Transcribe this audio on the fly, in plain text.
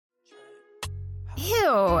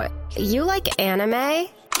Ew, you like anime?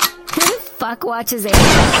 Who the fuck watches anime?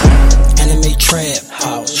 Anime trap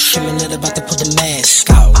house, Shimonette about to put the mask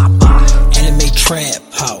out. Anime trap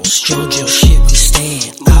house, JoJo shit, we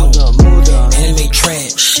stand out. Anime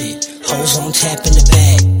trap shit, hoes on tap in the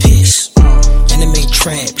bag, piss. Anime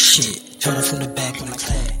trap shit, turn it from the back when I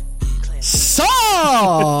clap.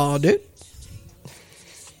 So, dude.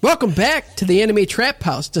 Welcome back to the Anime Trap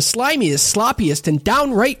House, the slimiest, sloppiest, and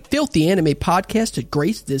downright filthy anime podcast to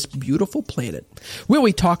grace this beautiful planet, where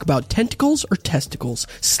we talk about tentacles or testicles,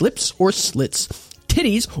 slips or slits,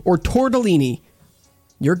 titties or tortellini.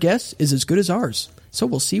 Your guess is as good as ours, so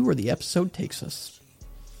we'll see where the episode takes us.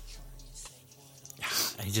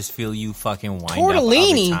 I just feel you fucking wind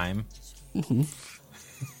Tortellini? up every time. Mm-hmm.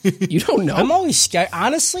 You don't know? I'm always scared.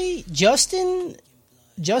 Honestly,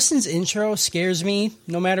 Justin's intro scares me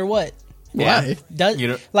no matter what. Why?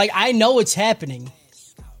 Like, I know it's happening.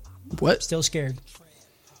 What? Still scared.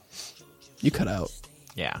 You cut out.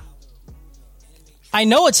 Yeah. I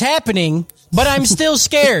know it's happening, but I'm still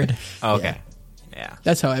scared. Okay. Yeah.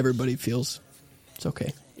 That's how everybody feels. It's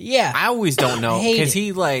okay. Yeah. I always don't know hate because it.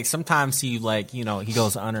 he like sometimes he like he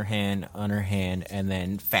goes underhand, and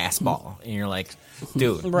then fastball, and you're like,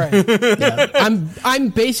 dude, Right. Yeah. I'm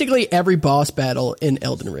basically every boss battle in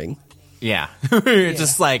Elden Ring. yeah,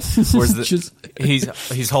 just like where's the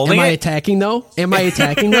he's holding Am I it. attacking though? Am I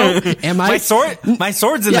attacking though? Am I? My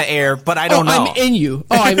sword's in the air, but I don't know. I'm in you.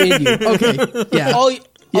 Oh, I'm in you. Okay. Yeah. Oh,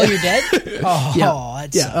 you're dead? Oh, Yeah.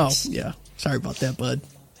 that Yeah. sucks. Oh, yeah. Sorry about that, bud.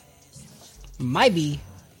 Might be.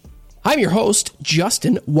 I'm your host,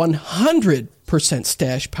 Justin, 100%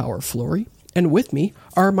 Stash Power Flory, and with me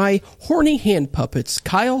are my horny hand puppets,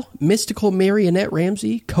 Kyle, Mystical Marionette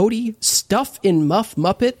Ramsey, Cody, Stuff in Muff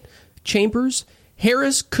Muppet, Chambers.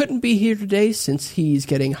 Harris couldn't be here today since he's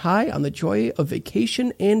getting high on the joy of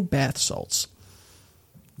vacation and bath salts.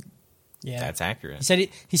 Yeah. That's accurate.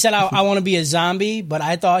 He said I want to be a zombie, but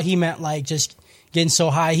I thought he meant like just getting so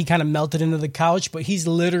high he kind of melted into the couch, but he's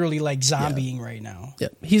literally like zombieing right now. Yeah,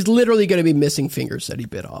 he's literally going to be missing fingers that he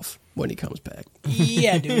bit off when he comes back.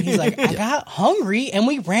 Yeah, dude. He's like, I got hungry and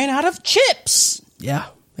we ran out of chips. Yeah,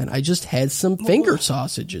 and I just had some finger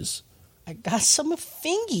sausages. I got some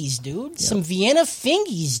fingies, dude. Some Vienna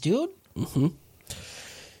fingies, dude. Mm-hmm.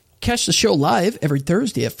 Catch the show live every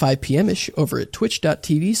Thursday at 5 p.m.-ish over at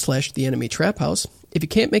twitch.tv/The Anime Trap House. If you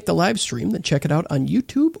can't make the live stream, then check it out on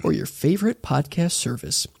YouTube or your favorite podcast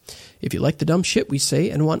service. If you like the dumb shit we say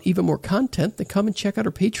and want even more content, then come and check out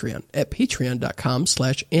our Patreon at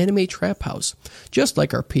patreon.com/Anime Trap House. Just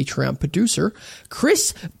like our Patreon producer,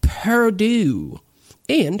 Chris Perdue,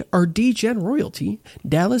 and our D-Gen royalty,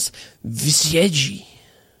 Dallas Vizieji.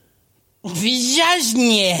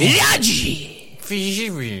 Vizajnie.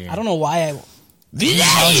 I don't know why I...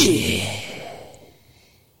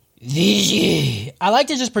 I like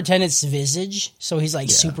to just pretend it's Visage, so he's like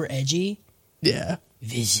super edgy. Yeah.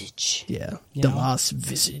 Visage. Yeah. You The know? Lost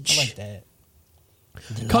Visage. I like that.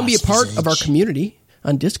 Come be a Lost part Visage. of our community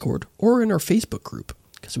on Discord or in our Facebook group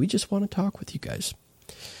because we just want to talk with you guys.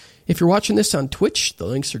 If you're watching this on Twitch, the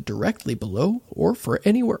links are directly below, or for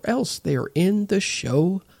anywhere else, they are in the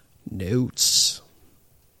show notes.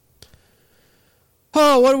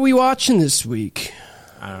 Oh, what are we watching this week?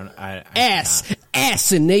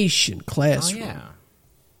 Assassination Classroom. Oh yeah.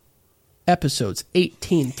 Episodes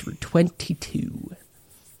 18 through 22.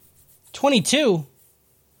 22?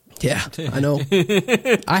 Yeah, I know.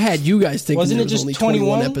 I had you guys thinking Wasn't there it was just only 21?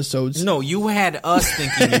 21 episodes. No, you had us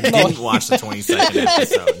thinking you didn't watch the 22nd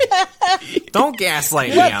episode. Don't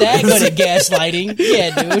gaslight me Not out. that good at gaslighting.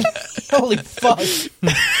 Yeah, dude. Holy fuck.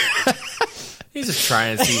 He's just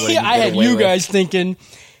trying to see what he can I get had away you with. guys thinking...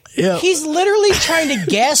 Yeah. He's literally trying to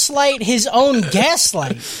gaslight his own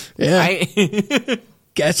gaslight. Yeah.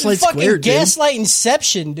 Gaslight Fucking squared, dude. gaslight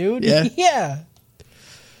inception, dude. Yeah. Yeah.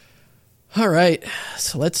 All right,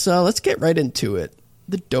 so let's get right into it.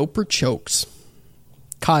 The dope or chokes.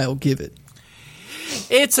 Kyle, give it.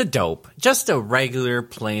 It's a dope. Just a regular,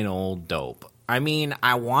 plain old dope. I mean,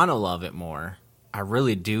 I want to love it more. I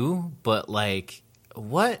really do, but like,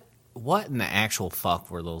 what in the actual fuck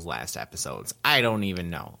were those last episodes? I don't even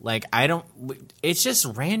know. Like, it's just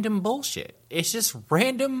random bullshit. It's just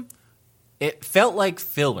random. It felt like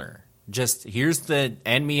filler. Just, here's the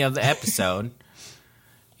enemy of the episode.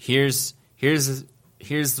 Here's the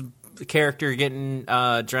character getting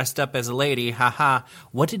dressed up as a lady. Haha.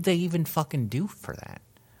 What did they even fucking do for that?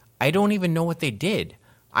 I don't even know what they did.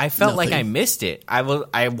 I felt like I missed it. I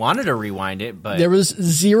wanted to rewind it, but There was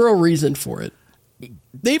zero reason for it.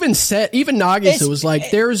 They even said, Nagisa was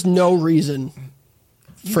like, there's no reason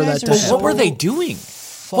for that to guys are happen. what were they doing?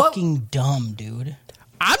 fucking dumb, dude.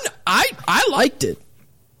 I liked it.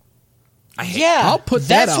 Yeah, I'll put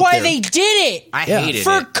that that's out why there. they did it. I hated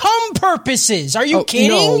for it. cum purposes. Are you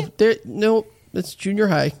kidding? No, that's junior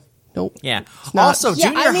high. Nope. Yeah. not. Also, Yeah,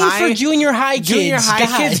 junior I mean high, for junior high kids. junior high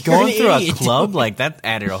God, kids you're going an through a idiot. club like that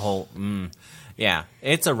added a whole. Yeah,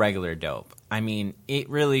 it's a regular dope. I mean, it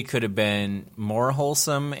really could have been more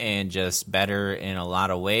wholesome and just better in a lot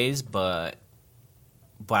of ways, but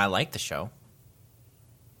I like the show.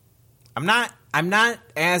 I'm not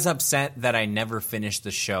as upset that I never finished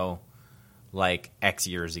the show like X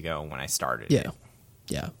years ago when I started. Yeah.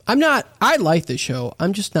 Yeah. I like the show.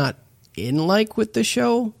 I'm just not in with the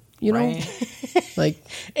show, you know? Right. Like,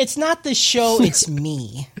 It's not the show, it's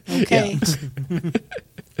me. Okay. all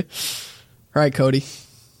right, Cody.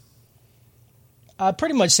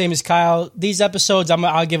 Pretty much same as Kyle. These episodes,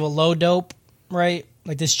 I'll give a low dope, right?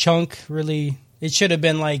 Like this chunk, really, it should have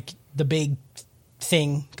been like the big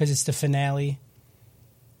thing because it's the finale.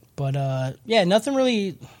 But yeah, nothing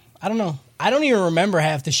really. I don't know. I don't even remember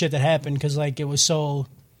half the shit that happened because like it was so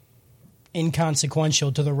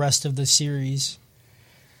inconsequential to the rest of the series.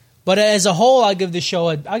 But as a whole, I'll give the show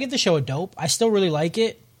a dope. I still really like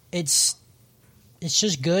it. It's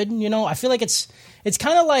just good, you know. I feel like it's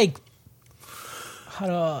kind of like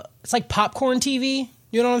it's like popcorn TV.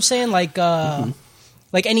 You know what I'm saying? Like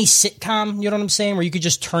like any sitcom. You know what I'm saying? Where you could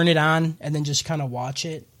just turn it on and then just kind of watch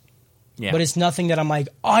it. Yeah. But it's nothing that I'm like,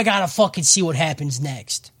 oh, I gotta fucking see what happens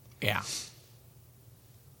next. Yeah.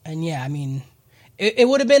 And yeah, I mean, it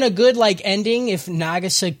would have been a good like ending if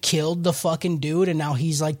Nagisa killed the fucking dude and now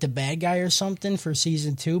he's like the bad guy or something for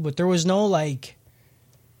season 2. But there was no like,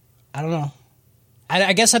 I don't know.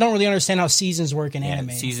 I guess I don't really understand how seasons work in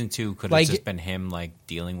anime. Season 2 could have Like- just been him like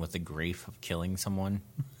dealing with the grief of killing someone.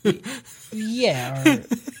 Yeah,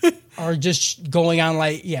 or just going on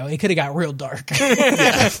like, yeah, it could have got real dark.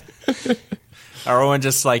 Everyone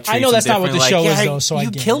just like I know treats that's him not what the differently, show like, is, yeah, though, so I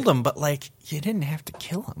you get killed it. him, but like you didn't have to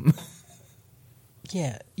kill him.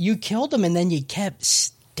 Yeah, you killed him and then you kept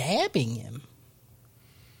stabbing him.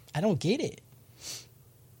 I don't get it.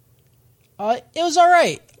 It was all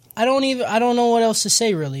right. I don't know what else to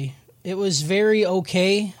say really. It was very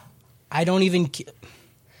okay. I'm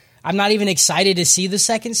not even excited to see the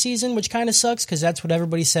second season, which kind of sucks because that's what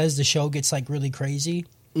everybody says. The show gets like really crazy.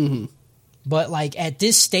 Mm-hmm. But like at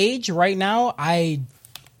this stage right now, I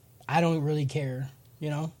don't really care. You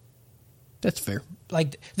know, That's fair.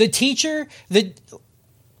 like the teacher,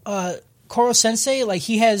 Koro Sensei, like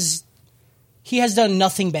he has done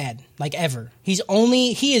nothing bad, like ever. He is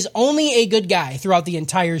only a good guy throughout the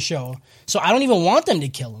entire show. So I don't even want them to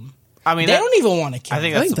kill him. I mean, They don't even want to kill I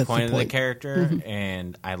think him. that's the that's the point of the point. character,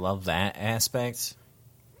 and I love that aspect.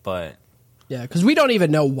 But Yeah, because we don't even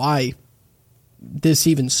know why this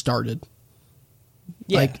even started.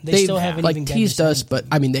 Yeah, like they they've still haven't like even gotten teased to us, anything.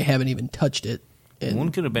 but I mean they haven't even touched it. In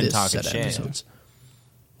Moon could have been this talking set of shit. episodes.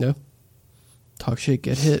 No, talk shit,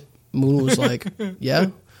 get hit. Moon was like, "Yeah,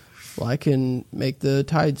 well, I can make the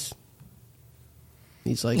tides."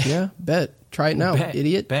 He's like, "Yeah, bet, try it now,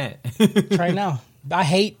 idiot." Bet. Try it now. My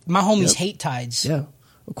homies Yep. hate tides. Yeah,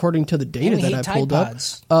 according to the data we that hate I Tide pulled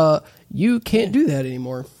Pods. up, you can't do that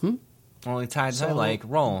anymore. Only tides I like.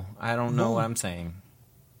 Roll. I don't know what I'm saying.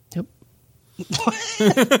 Yep.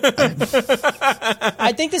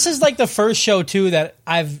 I think this is like the first show too that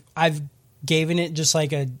I've given it just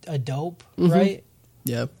like a dope, right?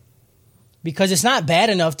 Yeah. Because it's not bad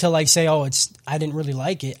enough to like say, oh, I didn't really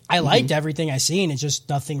like it. I liked everything I seen. It's just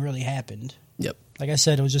nothing really happened. Yep. Like I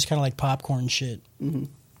said, it was just kind of like popcorn shit.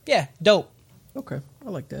 Yeah, dope. Okay, I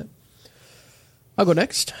like that. I'll go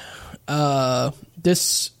next.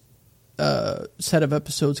 This set of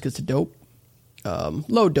episodes gets a dope.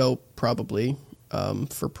 Low dope, probably,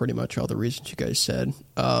 for pretty much all the reasons you guys said.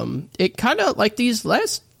 It kind of, like these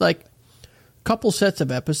last, like, couple sets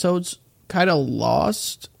of episodes kind of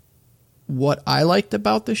lost what I liked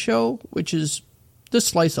about the show, which is the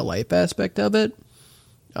slice of life aspect of it.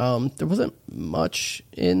 There wasn't much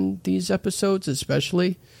in these episodes,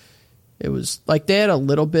 especially. It was like they had a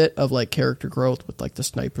little bit of like character growth with like the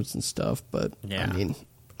snipers and stuff, but Yeah. I mean,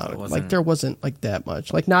 It wasn't- like there wasn't like that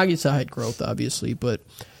much. Like Nagisa had growth, obviously, but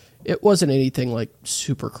it wasn't anything like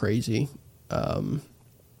super crazy.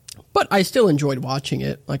 But I still enjoyed watching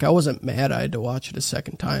it. Like I wasn't mad I had to watch it a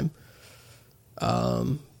second time.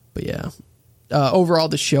 But yeah, overall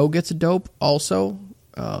the show gets a dope also.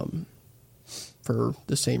 For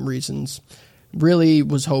the same reasons. Really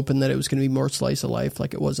was hoping that it was going to be more slice of life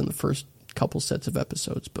like it was in the first couple sets of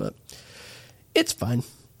episodes, but it's fine.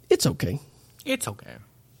 It's okay. It's okay.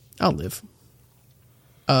 I'll live.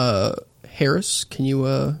 Harris, can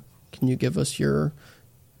you give us your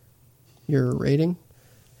your rating?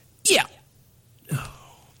 Yeah.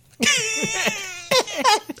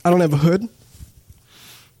 I don't have a hood.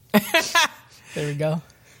 There we go.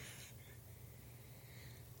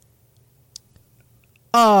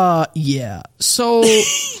 Yeah. So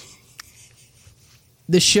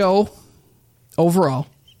the show overall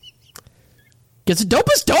gets a dope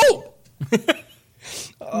as dope.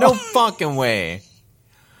 No fucking way.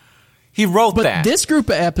 He wrote But that. this group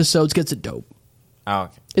of episodes gets a dope. Oh,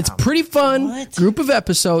 okay. It's pretty fun What? group of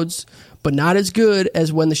episodes, but not as good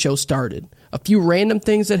as when the show started. A few random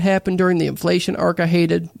things that happened during the inflation arc I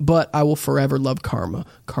hated, but I will forever love Karma.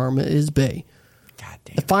 Karma is bae. God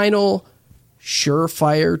damn. The final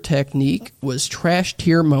surefire technique was trash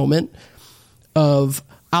tier moment of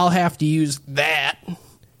I'll have to use that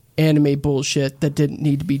anime bullshit that didn't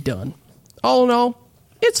need to be done. All in all,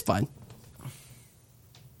 it's fun.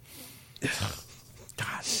 God.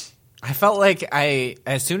 I felt like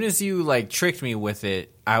as soon as you like tricked me with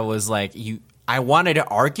it, I was like, I wanted to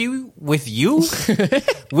argue with you,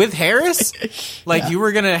 with Harris. Like you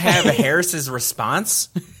were gonna have Harris's response.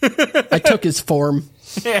 I took his form.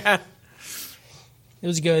 Yeah. It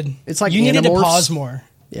was good. It's like you needed to Animorphs. pause more.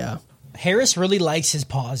 Yeah. Harris really likes his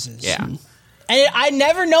pauses. Yeah. And I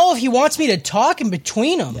never know if he wants me to talk in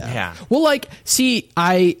between them. Yeah. Well, like, see,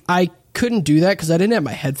 I couldn't do that because I didn't have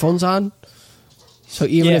my headphones on. So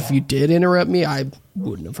even Yeah. if you did interrupt me, I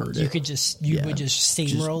wouldn't have heard it. You could just would just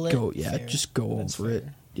steamroll it. Go, yeah, Fair. just go That's over fair. it.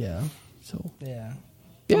 Yeah. So Yeah.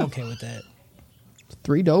 Yeah. I'm okay with that.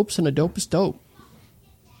 3 dopes and a dope is dope.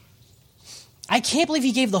 I can't believe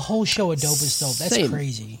he gave the whole show a dope as dope. That's Same.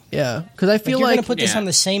 crazy. Yeah, because I Like, feel you're like gonna put this Yeah. on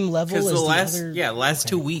the same level as Because the other. the last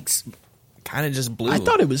 2 weeks kind of just blew. I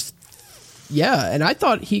thought it was, yeah, and I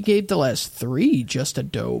thought he gave the last 3 just a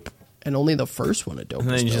dope, and only the first one a dope. And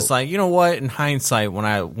is then you're dope. just like, you know what? In hindsight, when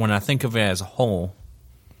I think of it as a whole,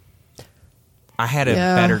 I had a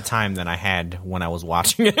Yeah. better time than I had when I was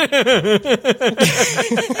watching it.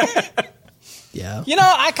 yeah, You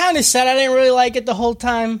know, I kind of said I didn't really like it the whole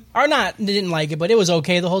time, or not didn't like it, but it was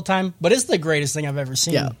okay the whole time. But it's the greatest thing I've ever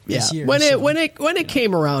seen. yeah, this yeah. year. When so. it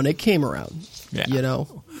came around, it came around. Yeah. You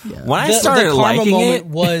know, yeah. When I the started karma liking moment it,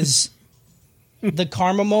 was the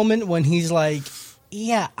karma moment when he's like,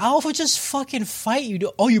 "Yeah, I'll just fucking fight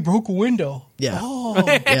you." Oh, you broke a window. Yeah. Oh,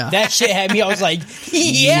 Yeah. that shit had me. I was like,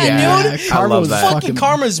 "Yeah, Yeah. dude." Karma I love was that. Fucking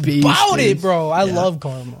Karma's beast, about dude. it, bro. I Yeah. love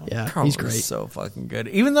Karma. Yeah, Karma he's was great. so fucking good.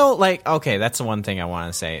 Even though, like, okay, that's the one thing I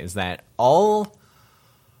want to say is that all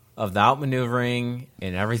of the outmaneuvering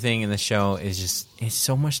and everything in the show is just, it's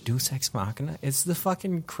so much Deus Ex Machina. It's the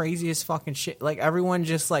fucking craziest fucking shit. Like, everyone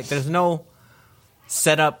just, like, there's no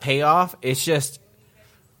setup payoff. It's just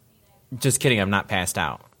kidding, I'm not passed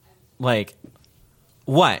out. Like,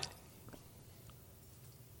 what?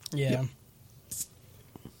 Yeah.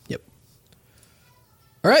 Yep.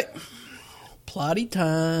 All right, plotty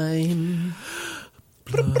time.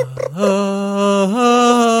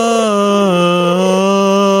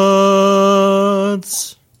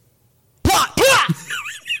 Plot!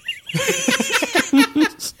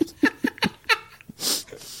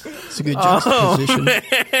 It's a good juxtaposition.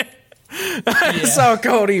 I saw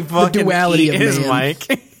Cody fucking duality eat of his man.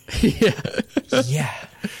 mic. Yeah.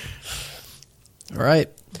 All right,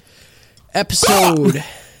 episode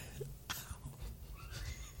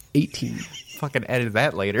 18. Fucking edit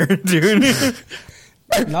that later, dude.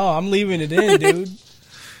 No, I'm leaving it in, dude.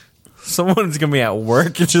 Someone's gonna be at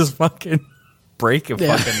work and just fucking break a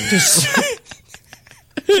Yeah. fucking.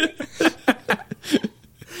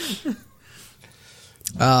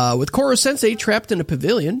 With Koro Sensei trapped in a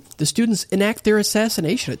pavilion, the students enact their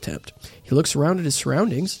assassination attempt. He looks around at his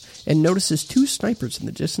surroundings and notices 2 snipers in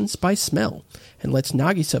the distance by smell and lets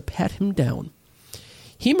Nagisa pat him down.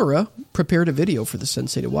 Himura prepared a video for the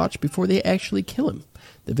sensei to watch before they actually kill him.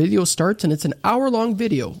 The video starts and it's an hour-long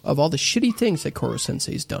video of all the shitty things that Koro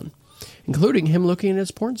Sensei's done, including him looking at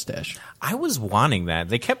his porn stash. I was wanting that.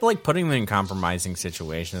 They kept like putting them in compromising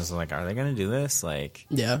situations. Like, are they gonna do this? Like,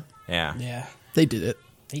 Yeah, yeah. Yeah. they did it.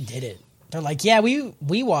 They did it. They're like, yeah, we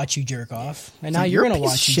watch you jerk off, and now like, you're you're a gonna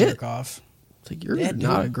piece watch of you shit. jerk off. It's like, you're Yeah,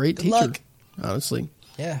 not dude. a great Good teacher, luck. honestly.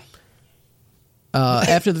 Yeah.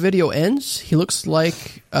 After the video ends, he looks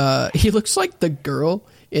like the girl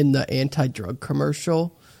in the anti-drug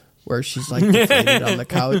commercial where she's like deflated on the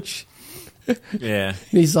couch. Yeah. And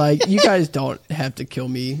he's like, "You guys don't have to kill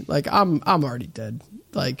me. Like, I'm already dead.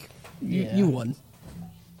 Like, you won.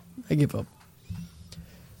 I give up."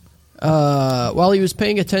 While he was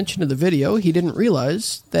paying attention to the video, he didn't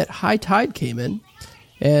realize that high tide came in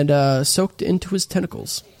and soaked into his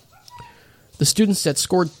tentacles. The students that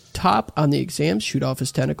scored top on the exams shoot off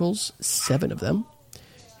his tentacles, 7 of them.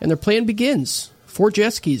 And their plan begins. 4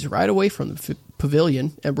 jet skis ride away from the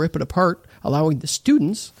pavilion and rip it apart, allowing the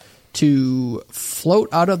students to float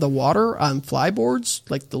out of the water on flyboards,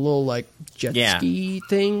 like the little like jet ski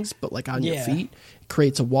things, but like on your feet. It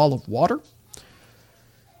creates a wall of water.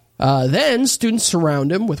 Then students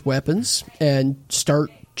surround him with weapons and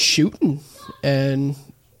start shooting and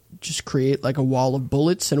just create like a wall of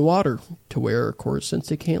bullets and water to where Koro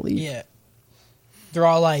Sensei can't leave. Yeah. They're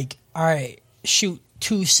all like, all right, shoot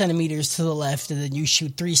 2 centimeters to the left, and then you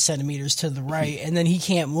shoot 3 centimeters to the right, and then he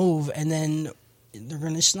can't move, and then they're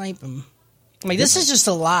going to snipe him. Like, this is just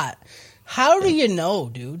a lot. How do you know,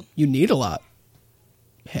 dude? You need a lot.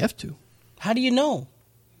 You have to. How do you know?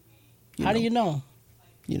 How do you know?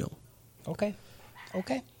 You know. Okay.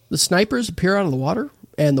 The snipers appear out of the water,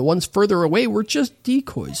 and the ones further away were just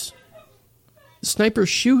decoys. The snipers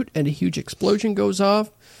shoot, and a huge explosion goes off.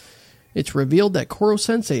 It's revealed that Koro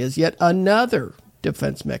Sensei has yet another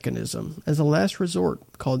defense mechanism as a last resort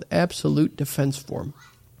called Absolute Defense Form.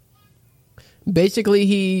 Basically,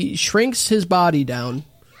 he shrinks his body down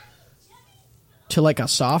to like a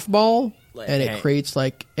softball, and it creates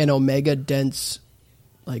like an omega dense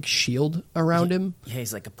like shield around him. Yeah,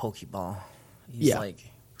 he's like a Pokeball. He's like,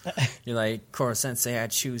 you're like, Koro Sensei, I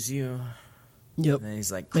choose you. Yep. And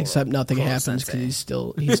he's like, except nothing Koro happens Sensei. because he's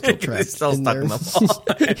still trapped. He's still in stuck there. in the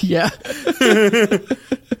ball. Yeah.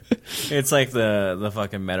 It's like the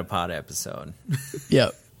fucking Metapod episode.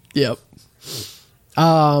 Yep.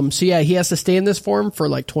 So yeah, he has to stay in this form for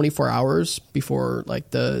like 24 hours before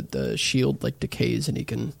like the shield like decays and he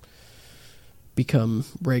can become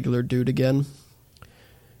regular dude again.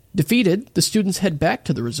 Defeated, the students head back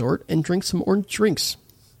to the resort and drink some orange drinks.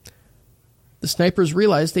 The snipers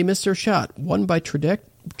realize they missed their shot, one by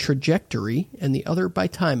trajectory and the other by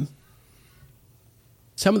time.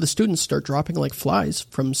 Some of the students start dropping like flies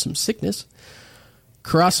from some sickness.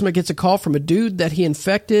 Kurasama gets a call from a dude that he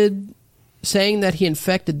infected, saying that he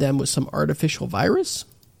infected them with some artificial virus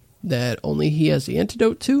that only he has the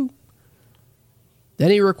antidote to.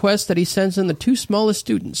 Then he requests that he sends in the 2 smallest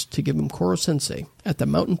students to give him Koro Sensei at the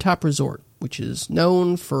Mountaintop Resort, which is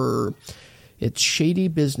known for its shady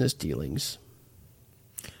business dealings.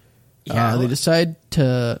 Yeah, they decide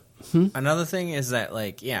to... Another thing is that,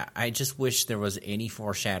 like, yeah, I just wish there was any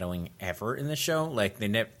foreshadowing ever in the show. Like,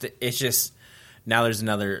 it's just now there's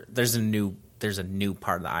a new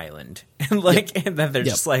part of the island, and like, and then they're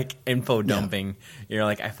just like info dumping. You're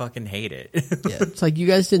like, I fucking hate it. Yeah, it's like you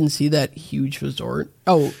guys didn't see that huge resort.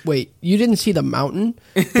 Oh wait, you didn't see the mountain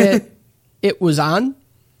that it was on?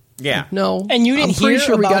 Yeah, no, And you didn't hear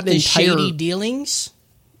we about got the shady dealings?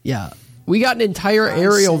 Yeah. We got an entire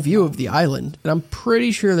aerial view of the island, and I'm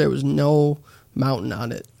pretty sure there was no mountain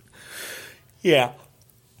on it. yeah.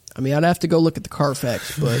 I mean, I'd have to go look at the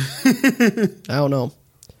Carfax, but I don't know.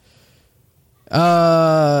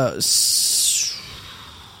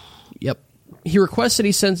 Yep. He requests that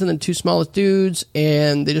he sends in the 2 smallest dudes,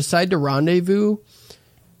 and they decide to rendezvous,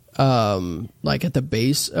 like at the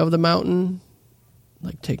base of the mountain,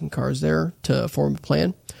 like taking cars there to form a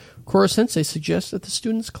plan. Koro Sensei suggests that the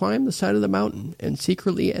students climb the side of the mountain and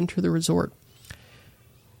secretly enter the resort.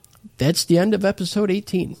 That's the end of episode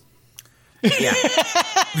 18. Yeah.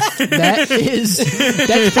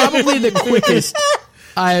 That's probably the quickest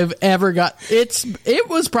I've ever got. It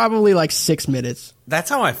was probably like 6 minutes. That's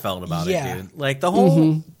how I felt about it, Yeah. dude. Like the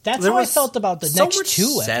whole. That's there how I was felt about the so next much 2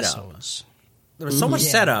 setup. episodes. There was so much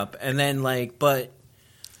setup, and then like, but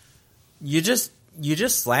you just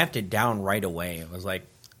slapped it down right away. It was like,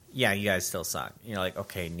 yeah, you guys still suck. You're like,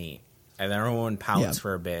 okay, neat. And then everyone pouts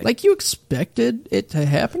for a bit. Like you expected it to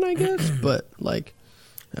happen, I guess, but like,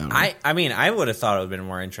 I don't know. I mean, I would have thought it would have been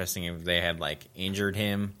more interesting if they had like injured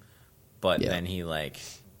him, but then he like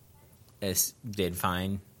did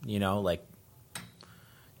fine, you know, like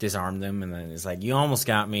disarmed them, and then it's like, you almost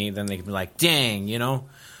got me. Then they could be like, dang, you know.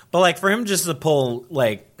 But like for him just to pull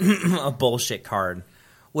like a bullshit card,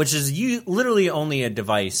 which is literally only a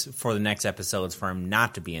device for the next episodes for him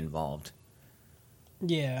not to be involved.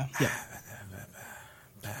 Yeah.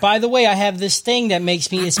 By the way, I have this thing that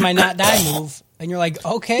makes me, it's my not die move. And you're like,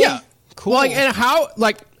 okay, cool. Well, like, and how,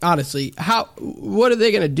 like, honestly, what are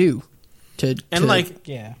they going to do? And like,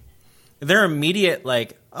 yeah. Their immediate,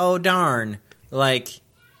 like, oh, darn. Like,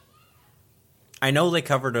 I know they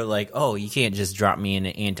covered it like, oh, you can't just drop me in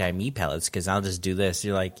anti-me pellets because I'll just do this.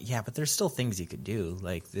 You're like, yeah, but there's still things you could do.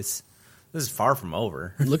 Like, this is far from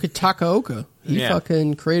over. Look at Takaoka. He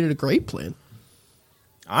fucking created a great plan.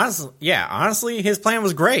 Honestly, his plan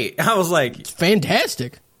was great. I was like... It's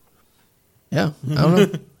fantastic. Yeah, I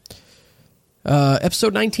don't know.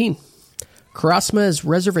 Episode 19. Karasma has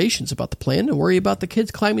reservations about the plan and worry about the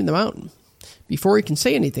kids climbing the mountain. Before he can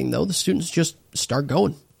say anything, though, the students just start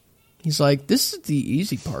going. He's like, this is the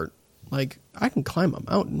easy part. Like, I can climb a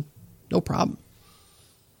mountain. No problem.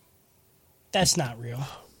 That's not real.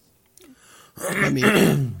 I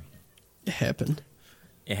mean, it happened.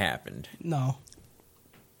 It happened. No.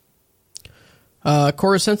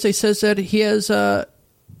 Koro Sensei says that he has, that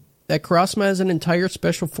Karasma has an entire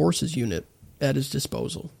special forces unit at his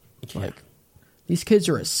disposal. Yeah. Like, these kids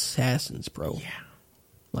are assassins, bro. Yeah.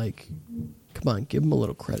 Like, come on, give them a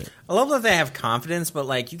little credit. I love that they have confidence, but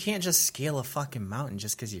like you can't just scale a fucking mountain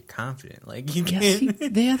just because you're confident. Like you can't.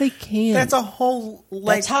 Yeah, they can. That's a whole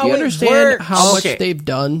like. That's how Do you it understand works. how Okay. much they've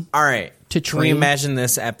done? All right. To Can we train? imagine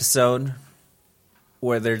this episode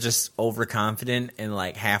where they're just overconfident and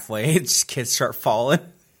like halfway, just kids start falling?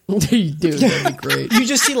 Dude, that'd be great. You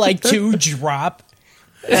just see like 2 drop.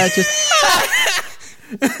 Yeah, just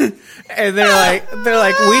And they're like,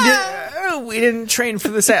 we didn't train for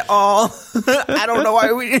this at all. I don't know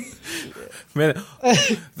why we didn't. Man,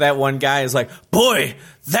 that one guy is like, boy,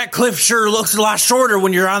 that cliff sure looks a lot shorter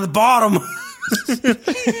when you're on the bottom.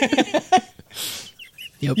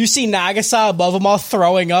 You see Nagasa above them all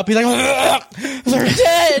throwing up. He's like, "Ugh, they're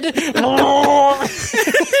dead.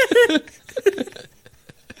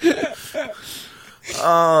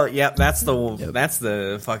 Oh, yep, that's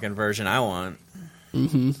the fucking version I want.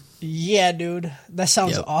 Yeah, dude. That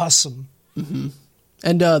sounds Yep. awesome.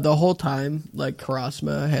 and the whole time, like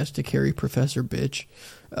Karasma has to carry Professor Bitch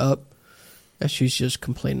up, and she's just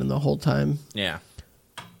complaining the whole time. Yeah.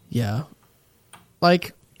 Yeah,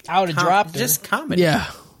 like I would have dropped it. Just comedy.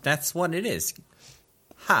 yeah, That's what it is.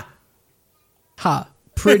 Ha. ha,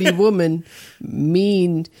 pretty woman,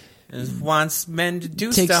 mean, Wants men to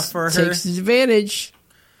do stuff for her. takes advantage.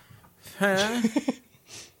 Huh?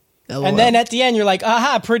 LOL. And then at the end, you're like,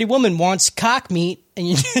 aha, pretty woman wants cock meat. And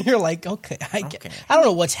you're like, okay, I don't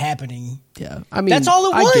know what's happening. yeah, I mean That's all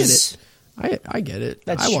it I was. get it. I get it.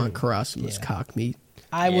 That's I want true. Karasma's Yeah. cock meat.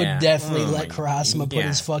 I would Yeah. definitely Oh let my- Karasma put yeah.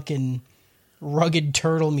 his fucking rugged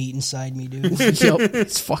turtle meat inside me, dude. Yep,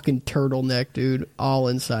 it's fucking turtleneck, dude, all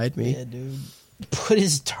inside me. Yeah, dude. Put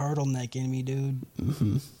his turtleneck in me, dude.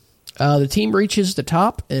 The team reaches the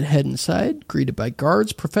top and head inside. Greeted by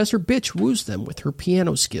guards, Professor Bitch woos them with her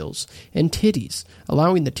piano skills and titties,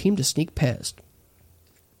 allowing the team to sneak past.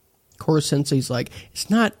 Koro Sensei's like, it's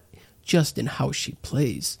not just in how she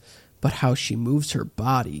plays, but how she moves her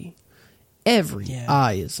body. Every Yeah.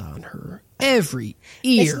 eye is on her. Every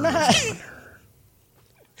ear It's not. is on her.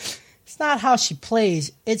 It's not how she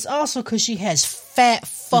plays. It's also because she has fat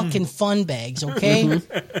fucking fun bags, okay?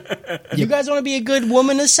 You guys want to be a good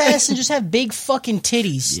woman assassin? Just have big fucking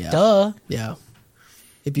titties. Yeah. Duh. Yeah.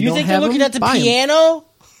 If you, You don't think have they're looking them, at the buy 'em. piano?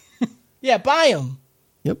 Yeah, buy them.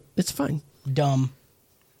 Yep, it's fine. Dumb.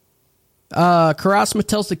 Karasma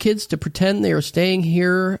tells the kids to pretend they are staying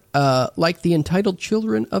here like the entitled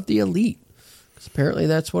children of the elite. 'Cause apparently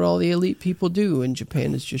that's what all the elite people do in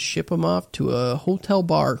Japan is just ship them off to a hotel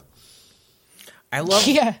bar. I love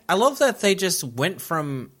Yeah. I love that they just went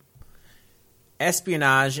from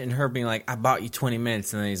espionage and her being like, I bought you 20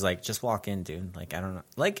 minutes, and then he's like, just walk in, dude. Like, I don't know.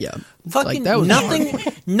 Like, Yeah. fucking Like, that was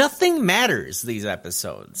nothing matters these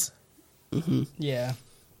episodes. Yeah.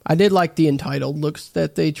 I did like the entitled looks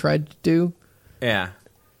that they tried to do, Yeah.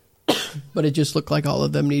 but it just looked like all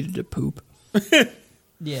of them needed to poop.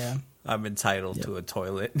 Yeah. I'm entitled to a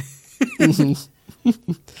toilet. In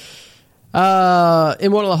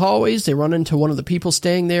one of the hallways, they run into one of the people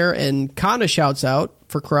staying there, and Kana shouts out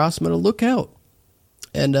for Karasma to look out.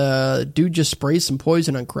 And dude just sprays some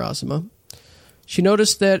poison on Karasma. She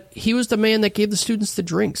noticed that he was the man that gave the students the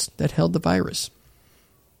drinks that held the virus.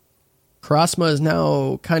 Karasma is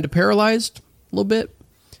now kind of paralyzed a little bit,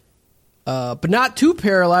 but not too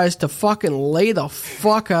paralyzed to fucking lay the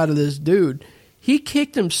fuck out of this dude. He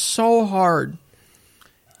kicked him so hard.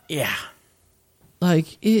 Yeah.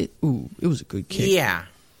 Like, it was a good kick. Yeah.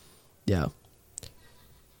 Yeah.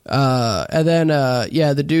 And then,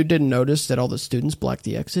 the dude didn't notice that all the students blocked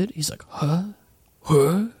the exit. He's like, huh?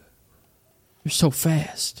 You're so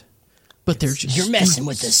fast. But they're just You're messing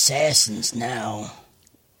with students. assassins now.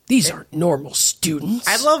 These aren't normal students.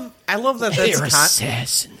 I love that They're that's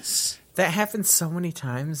assassins. that happens so many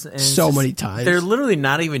times. And it's So many times. They're literally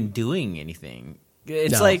not even doing anything.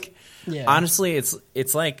 It's No. like, Yeah. honestly, it's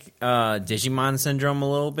like Digimon syndrome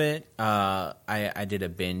a little bit. I did a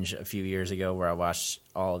binge a few years ago where I watched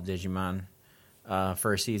all of Digimon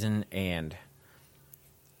first season, and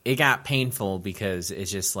it got painful because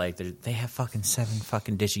it's just like they have fucking 7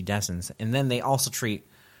 fucking Digidesins, and then they also treat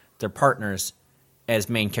their partners as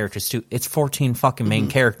main characters too. It's 14 fucking main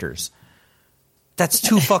characters. That's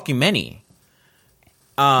too fucking many.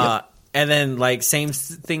 And then like same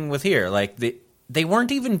thing with here. Like they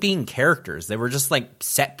weren't even being characters. They were just like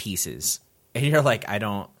set pieces. And you're like, I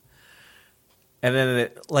don't. And then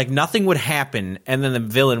like nothing would happen, and then the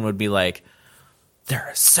villain would be like, "They're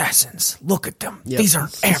assassins. Look at them. Yep. These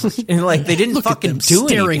aren't average." And like they didn't Look fucking at them do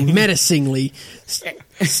staring anything. menacingly,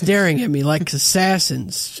 staring at me like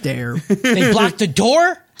assassins stare. They blocked the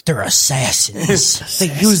door. They're assassins. They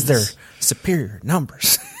use their superior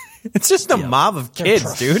numbers. It's just a mob of They're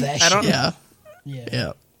kids, dude. I don't. Yeah, Yeah.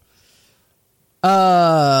 yeah.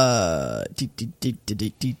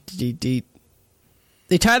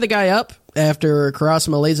 They tie the guy up after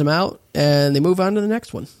Karasuma lays him out, and they move on to the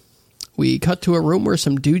next one. We cut to a room where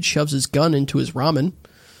some dude shoves his gun into his ramen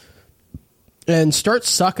and starts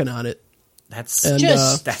sucking on it. That's And,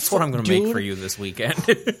 that's what I'm going to make for you this weekend.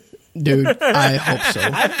 Dude, I hope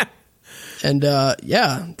so. And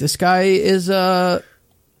yeah, this guy is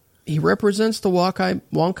he represents the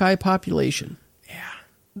Wonkai population.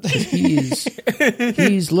 Yeah,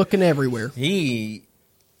 He's looking everywhere. He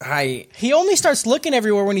only starts looking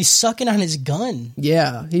everywhere when he's sucking on his gun.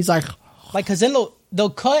 Yeah, he's like, Because then they'll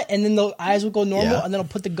cut, and then the eyes will go normal, Yeah. and then he'll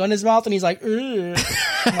put the gun in his mouth, and he's like, ugh.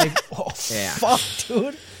 I'm like, oh, Yeah. fuck,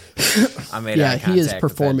 dude. I made yeah, eye he is contact with that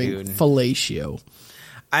performing dude. fellatio.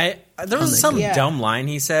 There was some Yeah. dumb line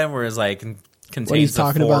he said where it's like contains When he's the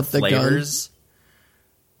talking 4 about the gun. flavors.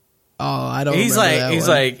 Oh, I don't. He's remember like that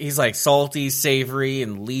one. he's like salty, savory,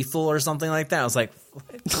 and lethal or something like that. I was like,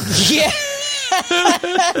 Yeah.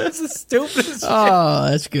 this is stupid. Oh,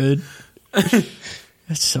 that's good.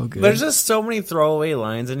 That's so good. There's just so many throwaway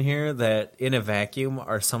lines in here that, in a vacuum,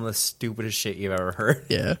 are some of the stupidest shit you've ever heard.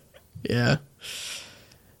 Yeah, yeah.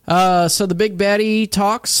 So the big baddie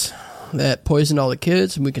talks that poisoned all the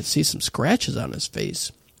kids, and we can see some scratches on his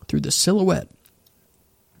face through the silhouette.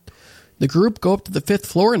 The group go up to the 5th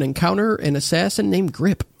floor and encounter an assassin named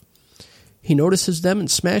Grip. He notices them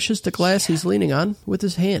and smashes the glass he's leaning on with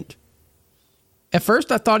his hand. At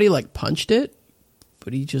first, I thought he, like, punched it,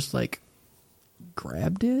 but he just, like,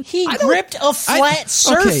 grabbed it. He I don't- gripped a flat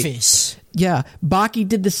surface. Yeah, Baki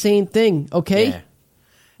did the same thing, okay? Yeah.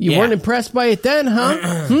 You Yeah. weren't impressed by it then,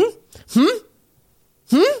 huh?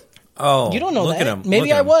 Oh, You don't know look that. At him. Maybe Look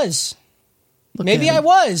at I him. was. Look Maybe at I him.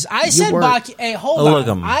 was. I said weren't. Baki. Hey, hold Look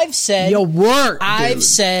on. him. I've said. You weren't, I've dude.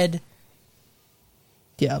 said.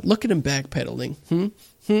 Yeah, look at him backpedaling.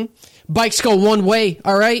 Bikes go one way,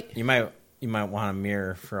 all right? You might want a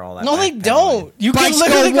mirror for all that. No, they backpedaling. don't. You can Bikes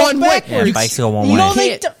literally go go one way. backwards. Yeah, bikes go one You way. know they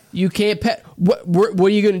Can't- don't. You can't what are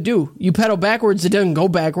you going to do? You pedal backwards, it doesn't go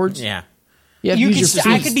backwards. Yeah. You have to You use could.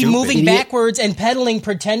 your I feet. could be stupid. moving Idiot. backwards and pedaling,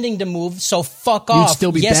 pretending to move. So fuck You'd off.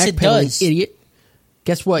 still be yes, it backpedaling, does. idiot.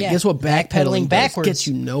 Guess what? Yeah, Guess what backpedaling backwards does? Gets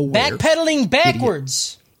you nowhere. Backpedaling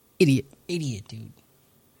backwards. Idiot. Idiot, dude.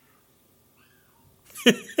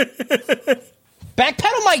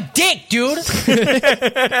 Backpedal my dick, dude.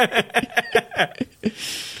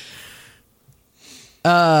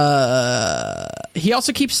 He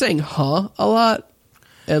also keeps saying "huh" a lot,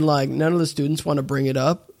 and like none of the students want to bring it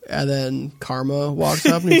up. And then Karma walks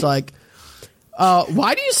up and he's like,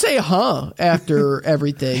 "Why do you say huh after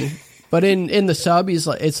everything?" But in the sub, he's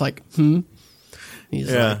like, "It's like He's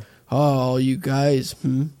Yeah. like, "Oh, you guys,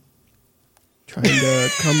 trying to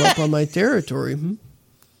come up on my territory,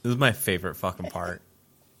 This is my favorite fucking part.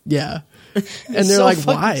 Yeah." And they're so like,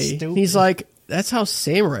 fucking "Why?" stupid. He's like, "That's how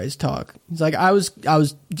samurais talk." He's like,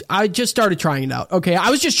 I just started trying it out. Okay, I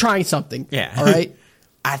was just trying something. Yeah. All right.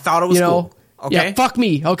 I thought it was You know, cool. Okay. yeah, fuck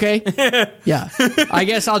me, okay? Yeah. I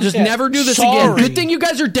guess I'll just never do this again. Sorry. Good thing you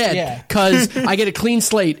guys are dead, Yeah. because I get a clean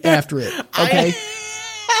slate after it, okay?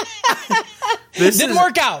 This Didn't is-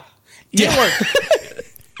 work out. Didn't work.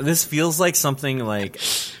 This feels like something like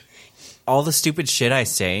all the stupid shit I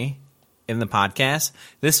say in the podcast.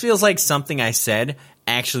 This feels like something I said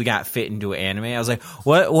actually got fit into an anime. I was like,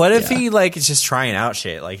 what if Yeah. he like is just trying out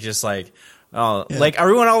shit? Like just like like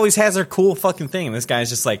everyone always has their cool fucking thing. And this guy's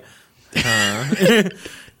just like, and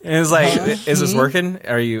it's like, is this working?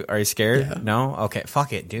 Are you scared? Yeah. No? Okay,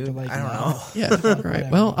 fuck it, dude. like, I don't no. know. Yeah, all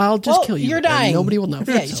right. Well, I'll just Well, kill you. you're and dying. Nobody will know.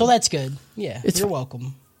 Yeah, so that's good. Yeah, It's you're fine.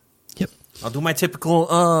 welcome. Yep. I'll do my typical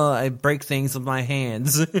I break things with my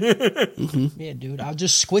hands. Yeah, dude. I'll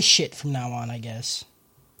just squish shit from now on, I guess.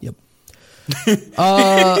 Yep.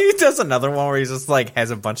 He does another one where he just like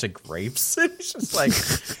has a bunch of grapes. It's just like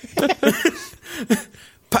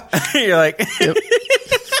you're like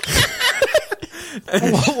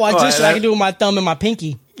Watch this shit I can do with my thumb and my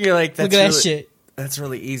pinky. you're like that's Look at that really, shit. That's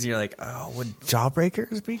really easy. You're like, oh, would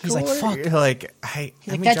jawbreakers be cool? He's like, fuck. You're like, I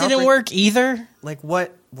Like, that didn't work either. Like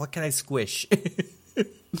what can I squish?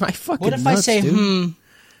 My fucking What if nuts, I say dude.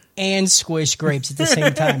 and squish grapes at the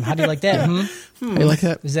same time? How do you like that? How you like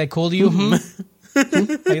that? Is that cool to you?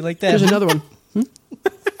 How you like that? There's another one.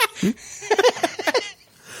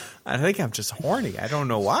 I think I'm just horny. I don't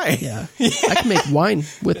know why. Yeah. I can make wine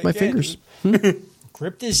with my fingers.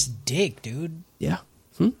 Grip this dick, dude. Yeah.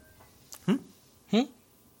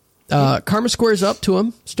 Karma squares up to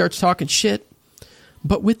him, starts talking shit,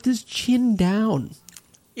 but with his chin down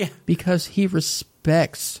Yeah. because he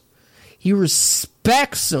respects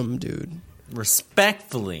him, dude.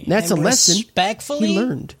 Respectfully. And that's And a lesson respectfully? he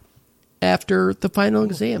learned after the final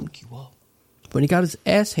exam Whoa. when he got his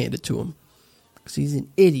ass handed to him because he's an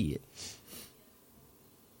idiot.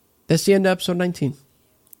 That's the end of episode 19. It's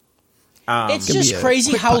gonna just be a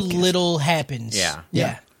crazy quick how podcast. little happens. Yeah.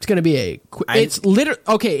 Yeah. It's going to be a I- it's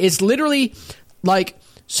literally like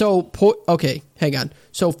okay, hang on.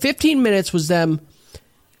 So 15 minutes was them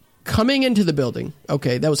coming into the building.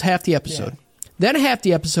 Okay, that was half the episode. Yeah. Then half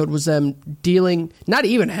the episode was them dealing, not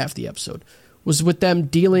even half the episode, was with them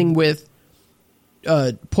dealing with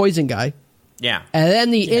Poison Guy. Yeah. And then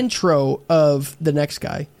the intro of the next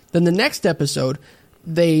guy. Then the next episode,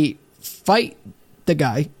 they fight the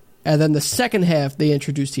guy. And then the second half, they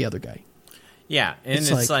introduce the other guy. Yeah, and It's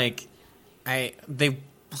it's like they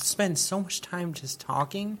spend so much time just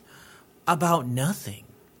talking about nothing.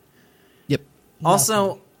 Yep.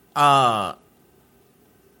 Also, I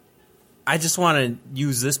just want to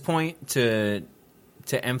use this point to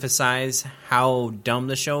emphasize how dumb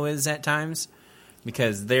the show is at times,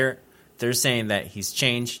 because they're saying that he's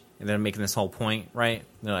changed, and they're making this whole point, right?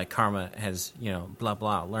 They're like, Karma has, blah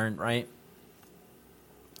blah learned, right?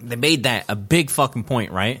 They made that a big fucking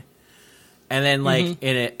point, right? And then, like,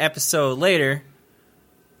 in an episode later,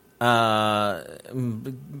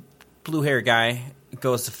 blue hair guy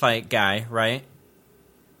goes to fight guy, right?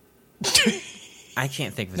 I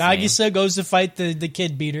can't think of his name. Nagisa goes to fight the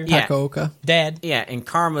kid beater. Yeah. Takaoka. Dad. Yeah, and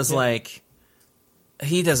Karma's like,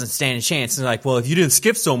 he doesn't stand a chance. And like, well, if you didn't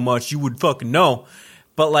skip so much, you would fucking know.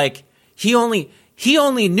 But like, he only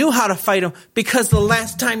knew how to fight him because the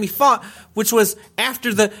last time he fought, which was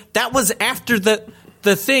after the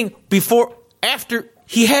thing after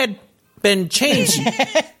he had been changed.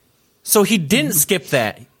 So he didn't skip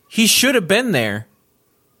that. He should have been there.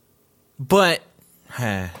 But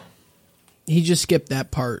He just skipped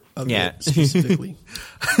that part of Yeah. it specifically.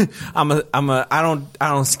 I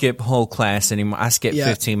don't skip whole class anymore. I skip Yeah.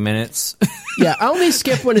 15 minutes. Yeah, I only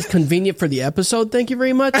skip when it's convenient for the episode. Thank you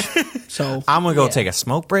very much. So, I'm gonna go take a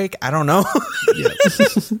smoke break. I don't know. yeah.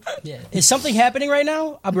 Yeah. Is something happening right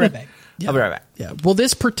now? I'll be right back. I'll be right back. Yeah. Will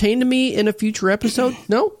this pertain to me in a future episode?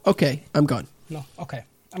 No? Okay, I'm gone. No. Okay.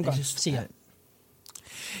 I'm gone. See ya.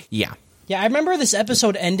 Yeah. Yeah, I remember this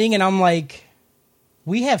episode ending, and I'm like,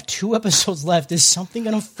 we have 2 episodes left. Is something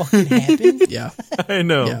gonna fucking happen? Yeah. I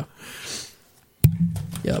know. Yeah.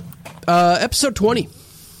 Yep. Episode 20.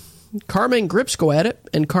 Karma and Grips go at it,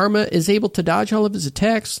 and Karma is able to dodge all of his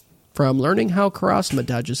attacks from learning how Karasuma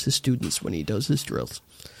dodges his students when he does his drills.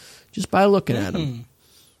 Just by looking at him.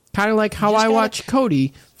 Kind of like how I watched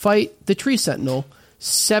Cody fight the Tree Sentinel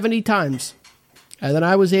 70 times. And then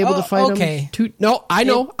I was able to fight him. No, I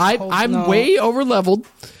know. I'm way over leveled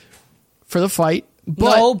for the fight.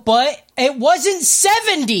 But No, but it wasn't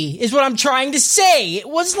 70, is what I'm trying to say. It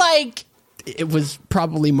was like it was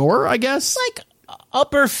probably more, I guess.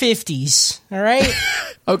 upper 50s, all right?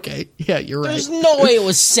 Okay, yeah, you're right. There's no way it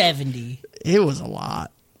was 70. It was a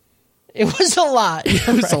lot. It was a lot. It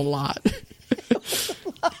was a lot.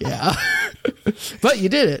 Yeah. But you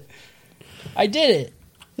did it. I did it.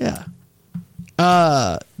 Yeah.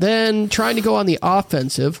 Then trying to go on the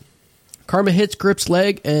offensive, Karma hits Grip's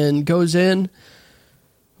leg and goes in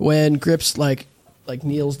when Grip's like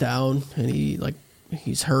kneels down and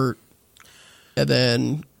he's hurt. And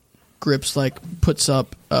then Grips puts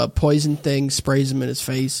up a poison thing, sprays him in his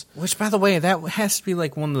face. Which, by the way, that has to be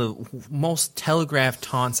like one of the most telegraphed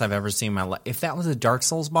taunts I've ever seen in my life. If that was a Dark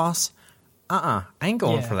Souls boss, I ain't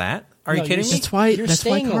going Yeah. for that. Are you No, kidding you're- me? That's why You're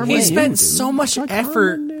staying Karma away. He knew, spent dude. so much That's why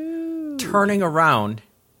effort Karma knew. turning around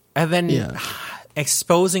and then Yeah.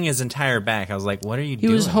 exposing his entire back. I was like, what are you He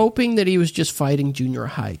doing? was hoping that he was just fighting junior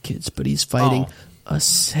high kids, but he's fighting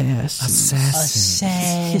assassins.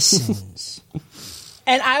 Assassins.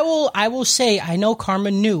 And I will say, I know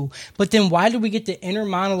Karma knew, but then why did we get the inner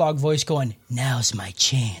monologue voice going, now's my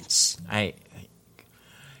chance?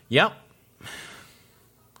 Yep.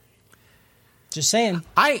 Just saying.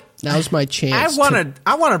 Now's my chance.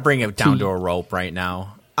 I want to bring it down to a rope right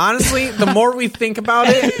now. Honestly, the more we think about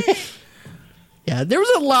it, Yeah, there was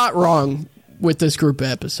a lot wrong with this group of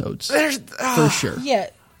episodes. there's For sure. Yeah.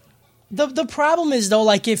 The problem is though,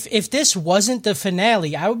 like if this wasn't the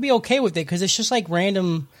finale, I would be okay with it because it's just like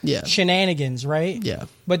random shenanigans, right? Yeah.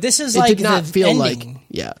 But this is It like did not the feel ending.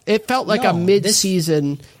 like it felt like a No,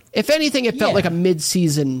 mid-season. If anything, it felt Yeah. like a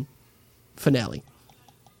mid-season finale.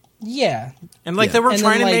 Yeah, And like Yeah. they were And then,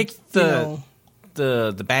 trying to like, make you know-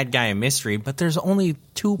 the bad guy a mystery, but there's only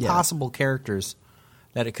two possible characters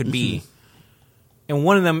that it could be. And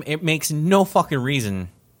one of them, it makes no fucking reason,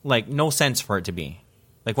 like no sense for it to be.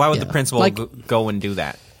 Like, why would the principal Like- go and do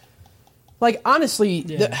that? Like, honestly,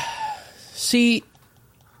 see,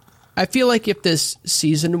 I feel like if this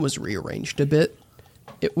season was rearranged a bit,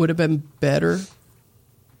 it would have been better.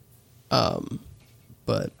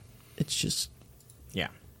 But it's just Yeah.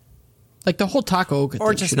 like the whole Taco Oka Or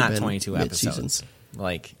thing just should have not been 22 mid-season. episodes.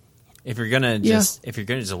 Like, if you're gonna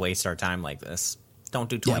just waste our time like this, don't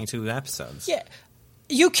do 22 episodes. yeah.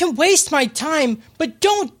 You can waste my time, but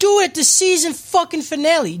don't do it at the season fucking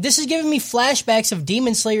finale. This is giving me flashbacks of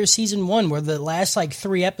Demon Slayer season 1, where the last like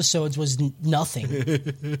 3 episodes was nothing.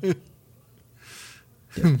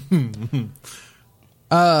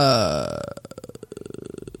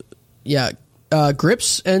 Yeah.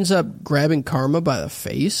 Grips ends up grabbing Karma by the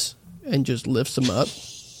face and just lifts him up.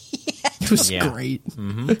 It was Yeah. great.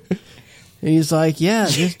 And he's like, yeah,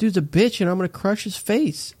 this dude's a bitch and I'm going to crush his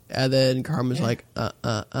face. And then Karma's like,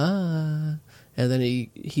 And then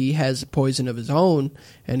he has poison of his own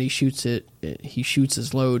and he shoots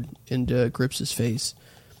his load into Grips' face.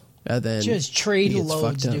 And then Just trade he gets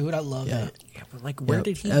loads, fucked up. dude. I love it. Yeah, but like, where Yep.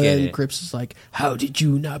 did he and get then it? Grips is like, how did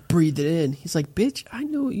you not breathe it in? He's like, bitch, I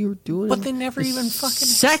know what you were doing. But they never the even fucking-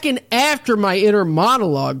 second after my inner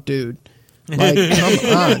monologue, dude. Like,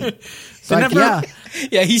 come on. It's like, never- yeah.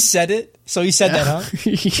 Yeah, he said it. So he said that, huh?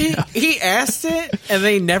 He asked it, and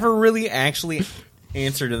they never really actually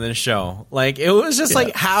answered in the show. Like, it was just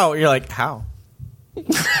like, how? You're like, how?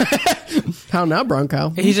 How now, Bronco?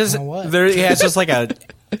 He just How what? he has just like a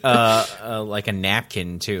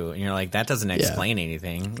napkin too, and you're like, that doesn't explain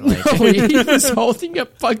anything. Like, He was holding a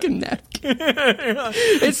fucking napkin.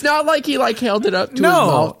 It's not like he like held it up to No, his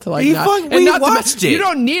mouth to like he not, fuck- and we not to watched it. You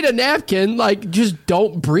don't need a napkin. Like, just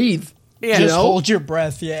don't breathe. Yeah. you Just know? hold your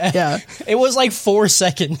breath, yeah. Yeah. It was like 4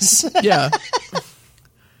 seconds. Yeah.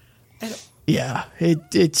 Yeah.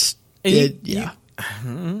 Yeah.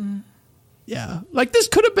 Yeah. Like, this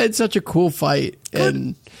could have been such a cool fight,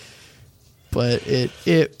 but it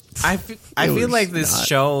I feel was like this not.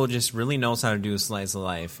 show just really knows how to do a slice of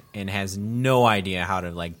life and has no idea how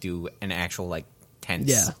to like do an actual like tense.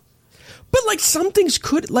 Yeah. But like some things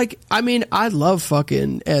could like I mean, I love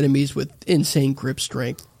fucking enemies with insane grip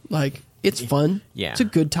strength. Like, it's fun. Yeah. It's a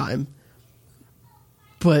good time.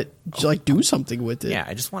 But like do something with it. Yeah,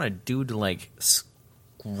 I just want a dude to like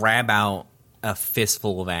grab out a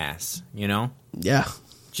fistful of ass, you know? Yeah.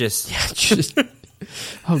 Just Just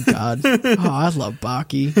oh god. Oh, I love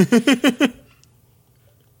Baki.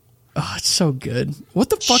 Oh, it's so good. What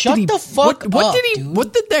the fuck Shut did he the fuck what up, did he dude.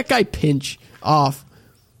 what did that guy pinch off?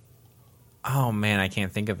 oh man, I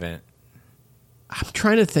can't think of it. I'm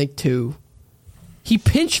trying to think too. He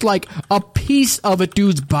pinched like a piece of a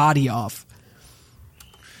dude's body off.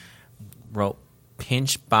 Wrote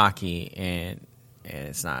pinch Baki and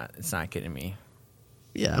it's not getting me.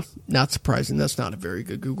 Yeah, not surprising. That's not a very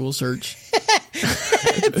good Google search.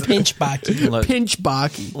 Pinch Baki. Look, Pinch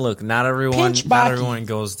Baki. look, not everyone Pinch not Baki. everyone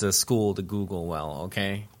goes to school to Google well,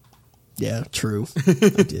 okay? Yeah, true.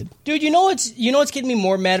 I did. Dude, you know what's getting me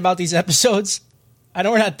more mad about these episodes? I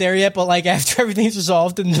know we're not there yet, but like after everything's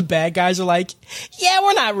resolved and the bad guys are like, yeah,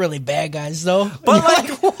 we're not really bad guys though. But And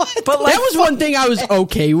you're like, what? but like That was one thing I was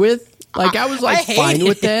okay with. Like, I was like I hate fine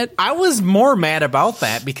with it. that. I was more mad about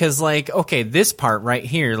that because, like, okay, this part right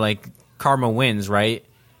here, like, Karma wins, right?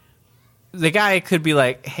 The guy could be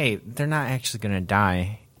like, hey, they're not actually going to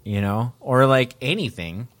die, you know? Or, like,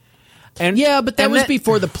 anything. And Yeah, but that and was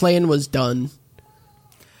before the plan was done.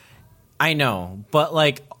 I know, but,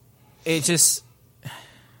 like, it just...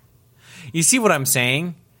 You see what I'm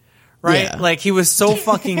saying? Right? Yeah. Like, he was so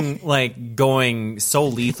fucking, like, going so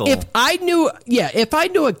lethal. If I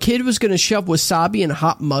knew a kid was going to shove wasabi and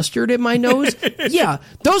hot mustard in my nose, yeah,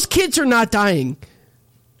 those kids are not dying.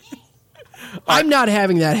 I'm not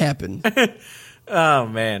having that happen. Oh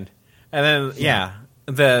man! And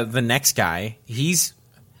then the next guy,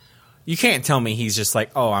 you can't tell me he's just like,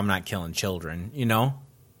 oh, I'm not killing children, you know?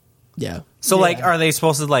 Yeah. So like, Yeah. are they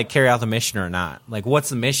supposed to like carry out the mission or not? Like, what's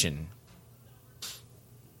the mission?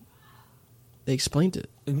 They explained it.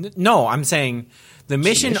 No, I'm saying the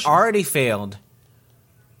mission mission? already failed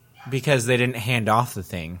because they didn't hand off the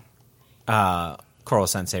thing. Koro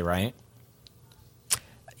Sensei, right?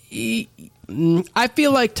 I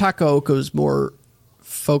feel like Takaoka's more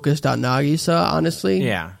focused on Nagisa, honestly.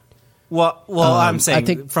 Yeah. Well, I'm saying I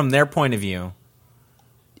think from their point of view.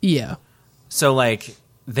 Yeah. So, like,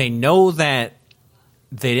 they know that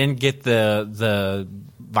they didn't get the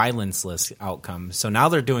violence list outcome. So now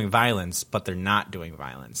they're doing violence, but they're not doing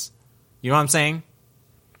violence. You know what I'm saying?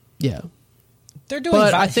 Yeah. They're doing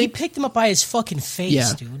But violence. I think- He picked him up by his fucking face,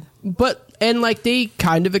 Yeah. dude. But, and like, they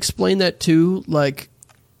kind of explain that too. Like,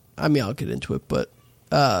 I mean, I'll get into it, but,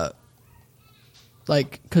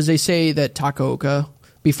 like, because they say that Takaoka,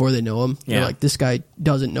 before they know him, they're Yeah. like, this guy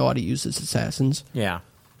doesn't know how to use his assassins. Yeah.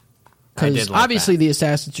 I did Because like obviously that. the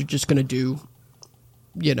assassins are just going to do,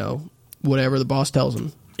 whatever the boss tells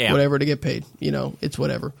them. Yeah. Whatever to get paid. It's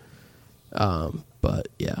whatever. But,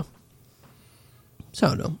 yeah. So, I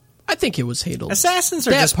don't know. I think it was handled. Assassins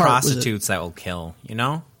are That just part was prostitutes that will kill, you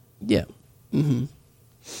know? Yeah.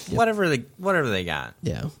 Whatever they got.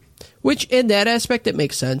 Yeah. Which, in that aspect, it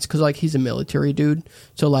makes sense, because, like, he's a military dude.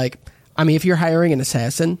 So, like, I mean, if you're hiring an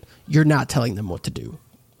assassin, you're not telling them what to do.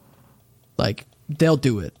 Like, they'll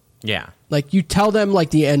do it. Yeah. Like, you tell them,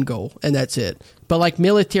 like, the end goal, and that's it. But, like,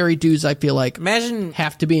 military dudes, I feel like, Imagine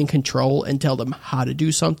have to be in control and tell them how to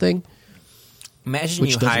do something. Imagine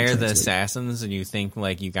Which you doesn't hire the translate. assassins and you think,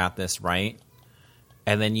 like, you got this right.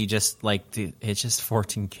 And then you just, like, it's just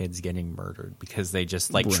 14 kids getting murdered because they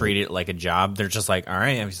just, like, Right. treat it like a job. They're just like, all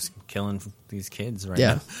right, I'm just killing these kids right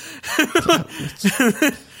Yeah. now.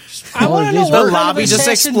 I want to know The what kind lobby of just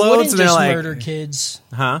assassin explodes wouldn't and they're just like- murder kids.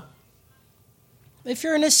 Huh? If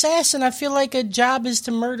you're an assassin, I feel like a job is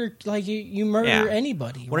to murder. Like you murder Yeah.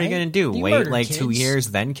 anybody. What are you right? going to do? You Wait, murder like, 2 kids. years,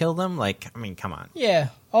 then kill them? Like, I mean, come on. Yeah.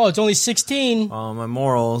 Oh, it's only 16. Oh, my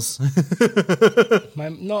morals.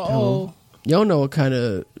 No. You don't know what kind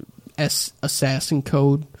of assassin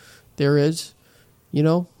code there is, You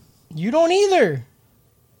don't either.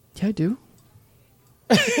 Yeah, I do.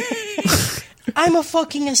 I'm a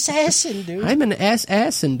fucking assassin, dude. I'm an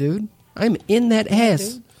assassin, dude. I'm in that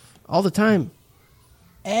ass dude. all the time.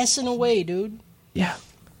 Assing away, dude. Yeah.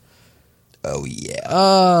 Oh yeah.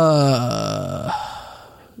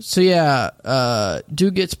 So yeah,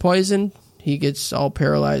 dude gets poisoned. He gets all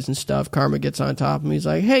paralyzed and stuff. Karma gets on top of him. He's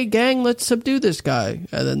like, "Hey, gang, let's subdue this guy."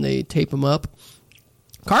 And then they tape him up.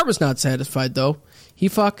 Karma's not satisfied though. He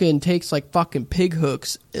fucking takes like fucking pig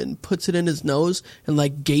hooks and puts it in his nose and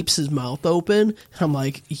like gapes his mouth open. I'm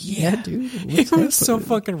like, yeah, dude. He what's that was so fucking-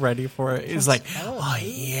 fucking ready for it. He's like, oh,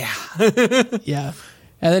 yeah. Yeah.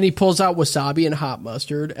 And then he pulls out wasabi and hot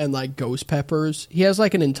mustard and like ghost peppers. He has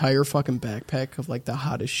like an entire fucking backpack of like the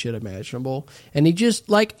hottest shit imaginable. And he just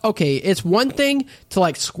like, okay, it's one thing to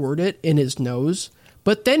like squirt it in his nose,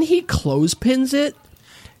 but then he clothespins it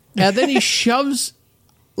and then he shoves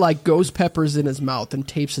like ghost peppers in his mouth and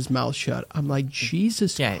tapes his mouth shut. I'm like,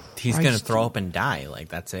 Jesus Yeah, he's Christ. going to throw up and die. Like,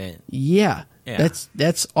 that's it. Yeah. Yeah.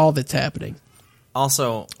 That's all that's happening.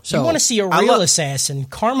 Also, So You want to see a I real lo- assassin.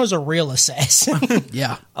 Karma's a real assassin.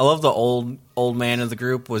 yeah. I love the old man of the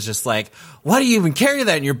group was just like, why do you even carry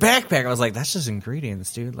that in your backpack? I was like, that's just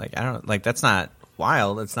ingredients, dude. Like, I don't, like, that's not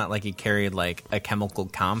wild. It's not like he carried like a chemical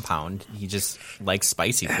compound. He just likes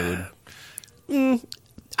spicy food.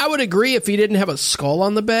 I would agree if he didn't have a skull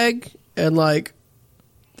on the bag and like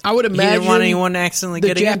I would He imagine didn't want anyone accidentally the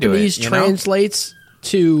getting Japanese into it. You know? translates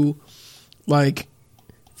to like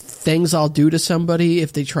things I'll do to somebody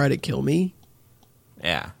if they try to kill me.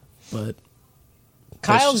 Yeah. But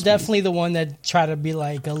Kyle's just definitely the one that tried to be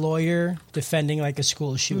like a lawyer defending like a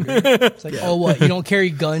school shooter. It's like, oh, what? You don't carry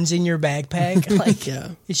guns in your backpack? Like, yeah,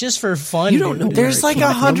 it's just for fun. You don't dude. know There's Where it like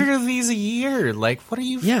came from. 100 of these a year. Like, what are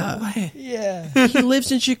you? Yeah. what? Yeah. he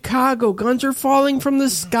lives in Chicago. Guns are falling from the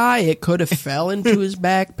sky. It could have fell into his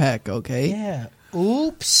backpack. Okay. Yeah.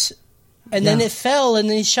 Oops. And then Yeah. it fell, and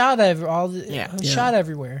then he shot Yeah. shot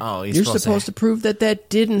everywhere. Oh, he's You're supposed to prove that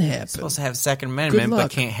didn't happen. supposed to have Second Amendment, but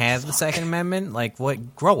luck. can't have the Second Amendment. Like,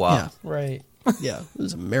 what? Grow up. Right. Yeah, this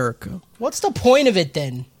is America. What's the point of it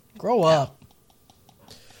then? Grow up.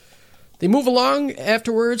 They move along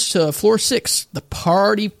afterwards to floor 6, the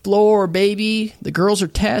party floor, baby. The girls are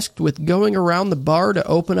tasked with going around the bar to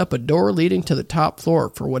open up a door leading to the top floor.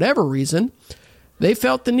 For whatever reason, they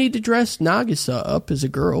felt the need to dress Nagisa up as a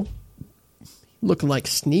girl, looking like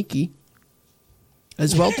Sneaky,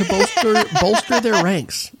 as well to bolster their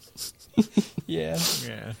ranks. Yeah.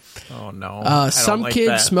 Yeah. Oh no. I don't Some like kid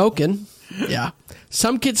that. smoking. Yeah.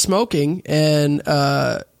 Some kid smoking, and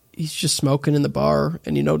he's just smoking in the bar,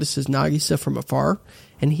 and he notices Nagisa from afar,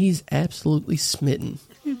 and he's absolutely smitten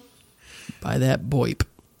by that boip.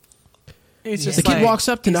 He's The kid walks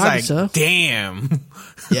up to he's Nagisa. Like, damn.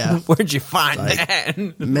 Yeah. Where'd you find Like,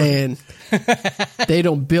 that? Man, they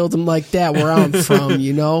don't build them like that where I'm from,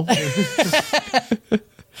 you know?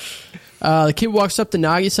 The kid walks up to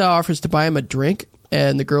Nagisa, offers to buy him a drink,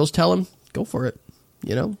 and the girls tell him, go for it.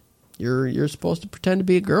 You know, you're supposed to pretend to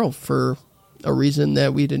be a girl for a reason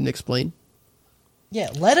that we didn't explain. Yeah,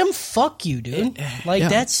 let him fuck you, dude. Like, Yeah.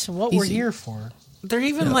 that's what we're Easy. here for. They're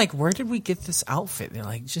even like, where did we get this outfit? They're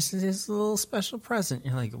like, just this little special present.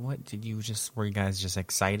 You're like, what? Were you guys just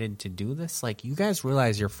excited to do this? Like, you guys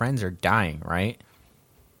realize your friends are dying, right?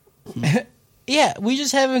 Yeah, we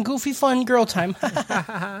just having goofy, fun girl time.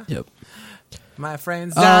 Yep. My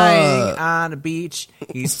friend's dying on a beach.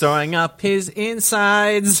 He's throwing up his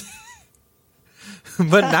insides.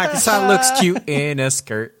 But Nagisa looks cute in a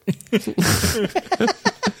skirt.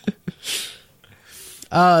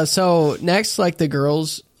 So next, like, the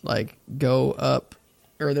girls, like, go up,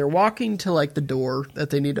 or they're walking to, like, the door that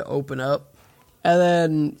they need to open up,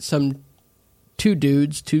 and then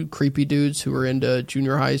two creepy dudes who are into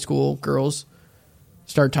junior high school girls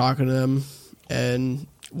start talking to them, and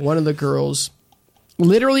one of the girls,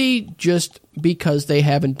 literally just because they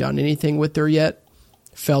haven't done anything with her yet,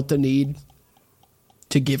 felt the need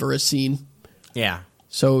to give her a scene. Yeah.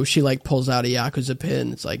 So she, like, pulls out a Yakuza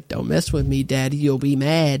pin. It's like, don't mess with me, daddy, you'll be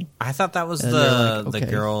mad. I thought that was And the they're like,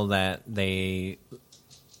 okay. girl that they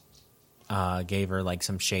gave her, like,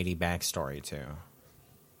 some shady backstory to.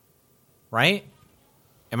 Right?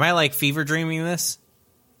 Am I, like, fever dreaming this?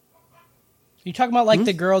 You talking about, like,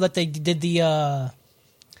 the girl that they did the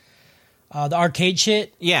arcade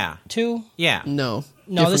shit Yeah. to? Yeah. No.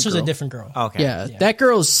 No, this was girl. a different girl. Okay. Yeah, Yeah. that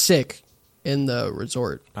girl's sick in the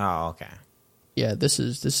resort. Oh, okay. Yeah, this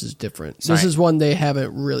is different. Sorry. This is one they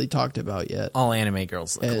haven't really talked about yet. All anime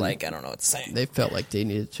girls look And alike. I don't know what to say. They felt like they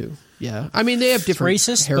needed to. Yeah, I mean, they have different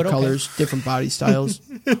Racist, hair but okay. colors, different body styles,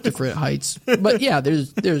 different heights. But yeah, they're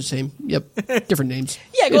the same. Yep, different names.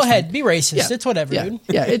 Yeah, go It's ahead. fine. Be racist. Yeah. It's whatever, Yeah, dude.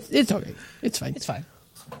 yeah, it's okay. It's fine. It's fine.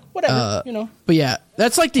 Whatever, you know. But yeah,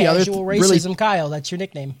 that's like the Casual other racism, really. Kyle. That's your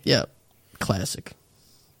nickname. Yeah, classic.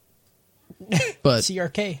 But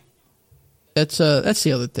CRK. that's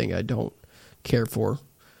the other thing I don't care for.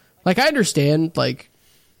 Like, I understand, like,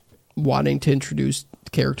 wanting to introduce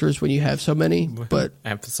characters when you have so many, but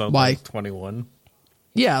Episode why? 21.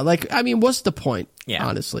 Yeah, like, I mean, what's the point? Yeah.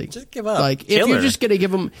 Honestly, Just give up. Like, Kill if you're her. just gonna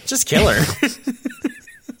give them, Just kill her.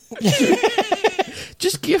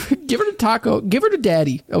 just give her to Taco, give her to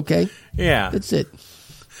Daddy. Okay, yeah. that's it.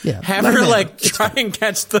 Yeah, Have let her, him like, try and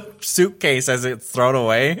catch the suitcase as it's thrown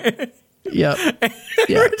away. Yeah,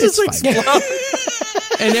 yeah, Just it's fine.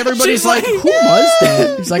 explode. And everybody's She's like, like, "Who was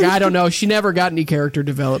that?" He's like, "I don't know. She never got any character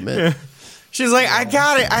development." She's like, I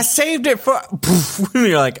got it. I saved it for... Poof. And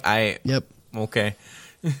you're like, Yep. okay.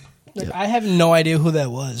 Like, I have no idea who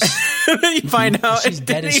that was. Then you find out She's it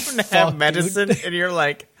dead didn't as even fuck, have medicine, and you're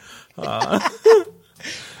like, Yep.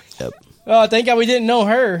 Oh, thank God we didn't know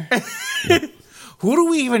her. who do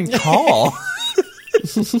we even call?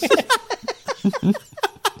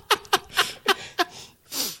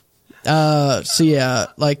 So yeah,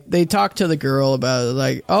 like, they talk to the girl about it,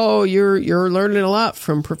 like, "Oh, you're learning a lot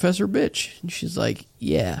from Professor Bitch," and she's like,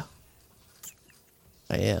 "Yeah,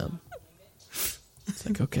 I am." It's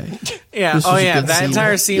like, okay, Yeah. This Oh, was a yeah. good That scene.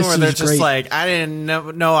 entire scene This where they're was just great. like, I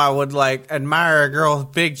didn't know I would, like, admire a girl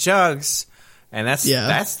with big jugs. And that's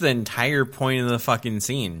the entire point of the fucking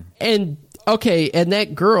scene. and okay, and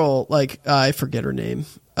that girl, like, I forget her name.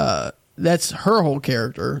 That's her whole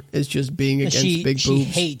character is just being against She big boobs.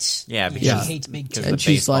 hates. Yeah, she because- hates big because tits. And the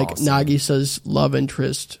she's like baseball scene. Nagisa's love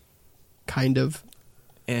interest, kind of.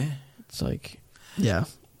 Eh. It's like, yeah,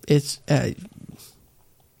 it's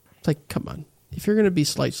like, come on, if you're gonna be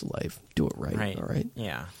slice of life, do it right. Right. All right.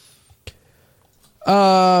 Yeah.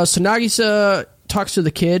 So Nagisa talks to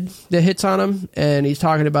the kid that hits on him, and he's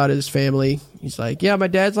talking about his family. He's like, "Yeah, my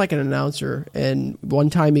dad's like an announcer, and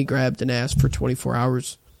one time he grabbed an ass for 24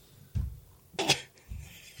 hours."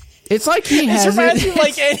 It's like he has reminds it. me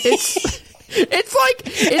like any-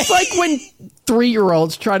 It's like when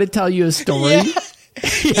 3-year-olds try to tell you a story. Yeah.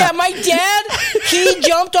 Yeah, my dad, he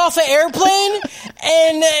jumped off an airplane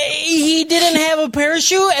and he didn't have a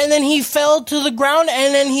parachute and then he fell to the ground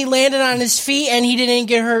and then he landed on his feet and he didn't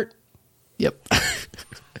get hurt. Yep.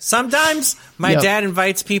 Sometimes my Yep. dad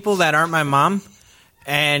invites people that aren't my mom,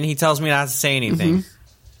 and he tells me not to say anything.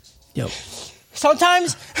 Yep.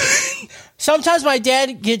 Sometimes my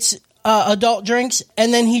dad gets adult drinks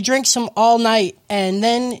and then he drinks them all night and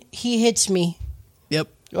then he hits me. Yep.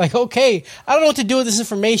 Like, okay, I don't know what to do with this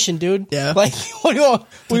information, dude. Yeah. Like, what do you want? What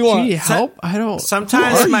do you Do you want? need help? I don't.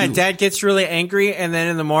 Sometimes who are my you? dad gets really angry, and then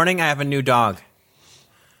in the morning I have a new dog.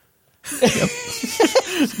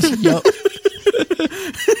 Yup.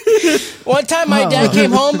 One time my dad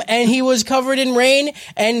came home and he was covered in rain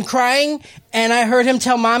and crying, and I heard him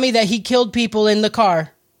tell mommy that he killed people in the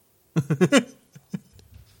car.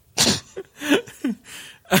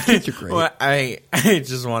 Kids are great. Well, I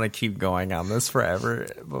just want to keep going on this forever,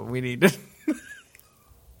 but we need to.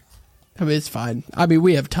 I mean, it's fine. I mean,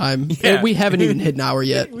 we have time. Yeah. We haven't even hit an hour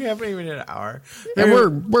yet, We haven't even hit an hour, and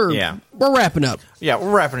we're Yeah. wrapping up. yeah,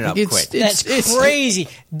 we're wrapping it up quick. That's crazy.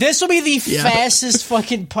 This will be the Yeah. fastest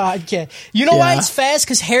fucking podcast. You know why Yeah. it's fast?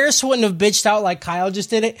 Because Harris wouldn't have bitched out like Kyle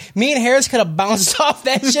just did it. Me and Harris could have bounced off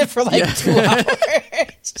that shit for like 2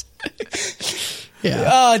 hours.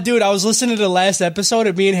 Yeah. Dude, I was listening to the last episode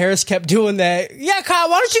and me and Harris kept doing that. Yeah,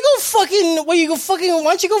 Kyle, why don't you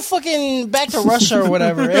go fucking back to Russia or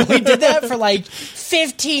whatever? And we did that for like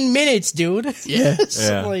 15 minutes, dude. Yeah.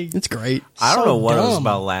 Yeah. Like, It's great. I don't so know what it was dumb.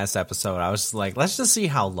 about last episode. I was just like, let's just see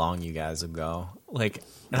how long you guys will go. Like,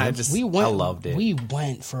 and I loved it. We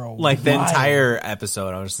went for a Like the while. entire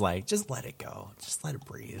episode, I was like, just let it go. Just let it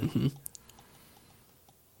breathe. Mm-hmm.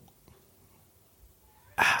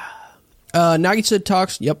 Nagisa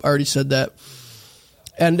talks. Yep, I already said that.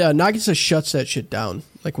 And Nagisa shuts that shit down.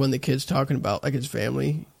 Like when the kid's talking about like his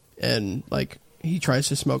family, and like he tries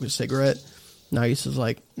to smoke a cigarette. Nagisa's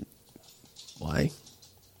like, "Why?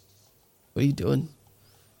 What are you doing?"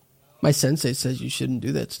 My sensei says you shouldn't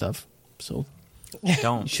do that stuff. So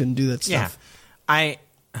Don't. you shouldn't do that Yeah. stuff.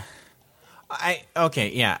 Okay,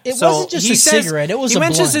 yeah. It So wasn't just he a says- cigarette, it was he a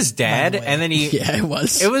mentions blunt, his dad, by the way. and then he. Yeah, it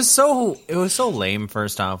was. It was so lame.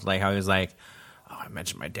 First off, like how he was like, "Oh, I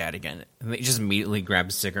mentioned my dad again," and then he just immediately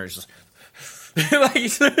grabs a cigarette, just like he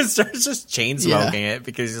starts just chain smoking it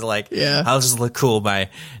because he's like, Yeah. I'll just look cool by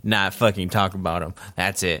not fucking talking about him.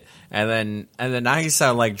 That's it." And then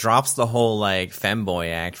Nagisa like drops the whole like femboy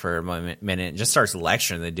act for a minute and just starts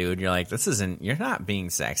lecturing the dude. You're like, you're not being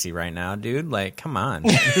sexy right now, dude. Like, come on.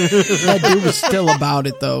 That dude was still about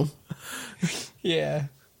it though. Yeah.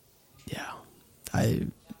 Yeah,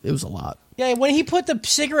 it was a lot. Yeah, when he put the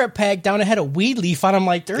cigarette pack down, it had a weed leaf on. I'm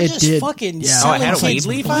like, they're It just did. fucking Yeah. selling Oh, it had a kids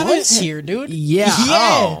weed leaf on it? blunts here, dude. Yeah.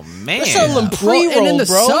 Oh, man. They're selling them Well, pre-roll, and in the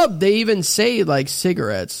bro. sub, they even say like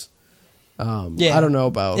cigarettes. Yeah. I don't know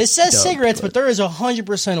about It says dub, cigarettes, but there is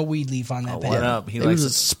 100% a weed leaf on that What pack. up? He it likes was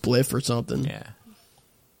a spliff or something. Yeah.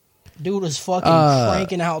 Dude was fucking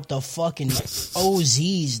cranking out the fucking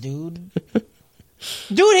OZs, dude.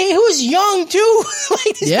 Dude, he was young too.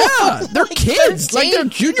 Like, this Yeah, motherfucker they're like kids, like 13. they're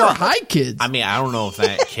junior high kids. I mean, I don't know if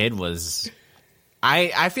that kid was.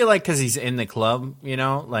 I feel like because he's in the club, you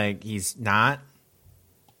know, like he's not.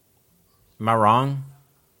 Am I wrong?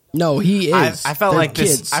 No, he is. I felt They're like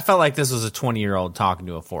kids. this. I felt like this was a 20-year-old talking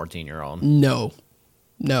to a 14-year-old. No.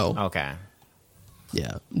 Okay.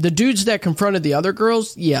 Yeah, the dudes that confronted the other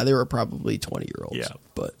girls, yeah, they were probably 20-year-olds. Yeah.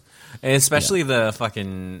 but And especially the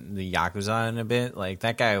Yakuza in a bit. Like,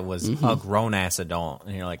 that guy was a grown-ass adult.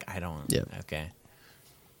 And you're like, I don't... Yeah. Okay.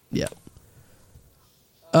 yeah.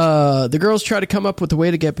 The girls try to come up with a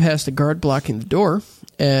way to get past the guard blocking the door,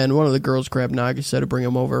 and one of the girls grabbed Nagisa to bring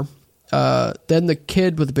him over. Then the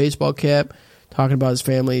kid with the baseball cap, talking about his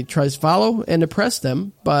family, tries to follow and impress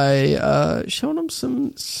them by showing them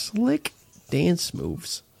some slick dance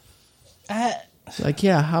moves. Like,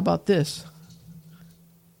 yeah, how about this?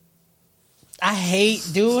 I hate,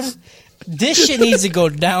 dude. This shit needs to go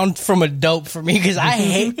down from a dope for me because I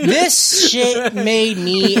hate this shit. Made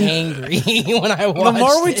me angry when I watched The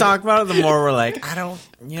more we it. talk about it, the more we're like,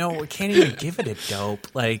 we can't even give it a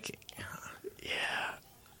dope. Like,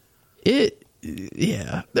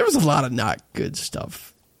 Yeah, there was a lot of not good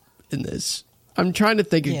stuff in this. I'm trying to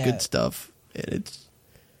think of Yeah. good stuff, and it's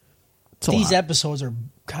a These lot. episodes are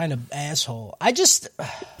kind of asshole. I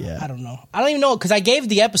Yeah. don't know. I don't even know because I gave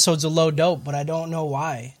the episodes a low dope, but I don't know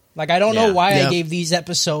why. Like, I don't know Yeah. why Yeah. I gave these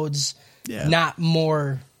episodes Yeah. not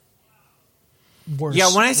more worse.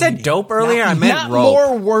 yeah, when I said rating. dope earlier, I meant not rope.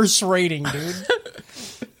 more worse rating,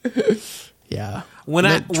 dude. Yeah. When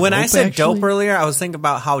I Meant said actually? dope earlier, I was thinking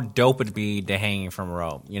about how dope it'd be to hanging from a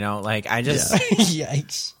rope. You know, like I just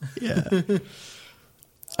Yikes. Yeah. These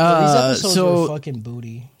episodes so- were fucking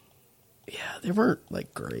booty. Yeah, they weren't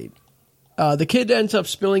like great. The kid ends up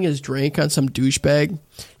spilling his drink on some douchebag.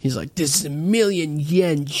 He's like, "This is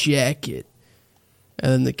 $1,000,000 jacket,"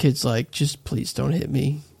 and then the kid's like, "Just please don't hit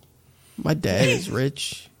me. My dad is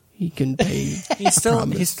rich. He can pay." he's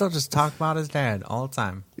promise. still just talking about his dad all the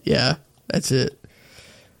time. Yeah, that's it.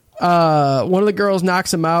 One of the girls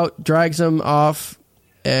knocks him out, drags him off,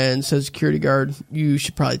 and says, security guard, you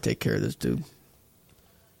should probably take care of this dude.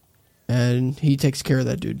 And he takes care of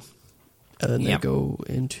that dude. And then they go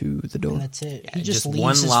into the door. And that's it. Yeah, He just just leaves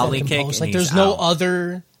one his lolly fucking kick post. and Like there's he's no out.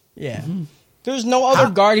 other. Yeah. There's no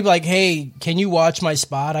other guard. He'd be like, hey, can you watch my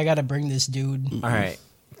spot? I got to bring this dude. All right.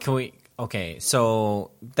 Can we? Okay,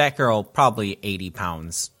 so that girl probably 80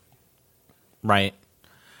 pounds, right?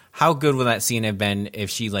 How good would that scene have been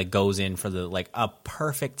if she like goes in for the like a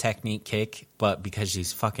perfect technique kick, but because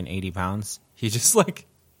she's fucking 80 pounds, he just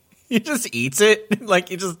eats it. Like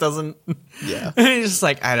he just doesn't. Yeah. He's just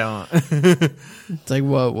like, I don't. It's like,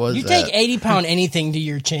 what was You that? take 80-pound anything to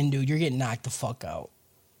your chin, dude, you're getting knocked the fuck out.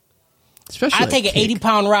 Especially I take an kick.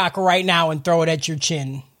 80-pound rock right now and throw it at your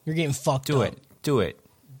chin. You're getting fucked Do up. it. Do it.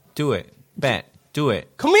 Do it. Bet. Do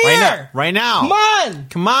it. Come here. Right now. Come on.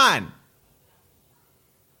 Come on.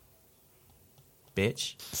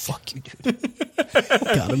 Bitch. Fuck you, dude.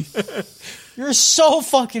 Got him. You're so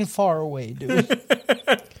fucking far away, dude.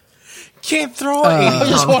 Can't throw it. I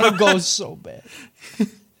just want to go so bad.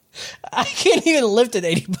 I can't even lift an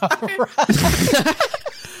 80-pound rock.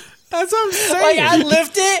 That's what I'm saying. Like, I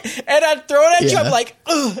lift it, and I throw it at you, Yeah. I'm like,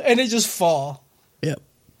 ugh, and it just fall. Yep.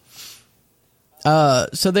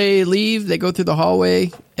 So they leave, they go through the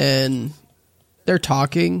hallway, and they're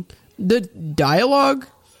talking. The dialogue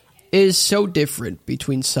is so different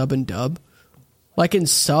between sub and dub. Like in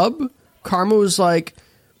sub, Karma was like,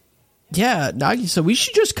 yeah, Nagisa, we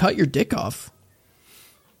should just cut your dick off.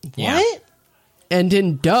 Yeah. What? And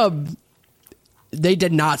in dub, they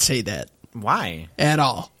did not say that Why? at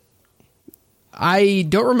all. I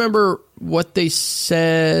don't remember what they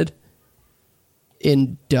said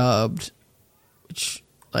in dubbed, which,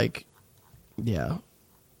 like, yeah.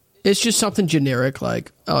 It's just something generic,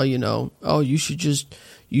 like, oh, you know, oh, you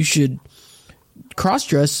should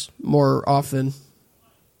cross-dress more often.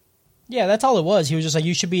 Yeah, that's all it was. He was just like,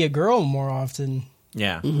 you should be a girl more often.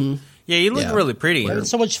 Yeah. Yeah, you look Yeah. really pretty. It's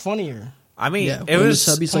so much funnier. I mean, Yeah, it when was.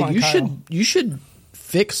 the sub, he's come like, on, Kyle. you should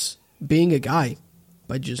fix being a guy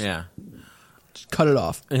by just Yeah. cut it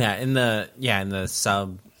off. Yeah, in the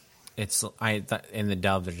sub, in the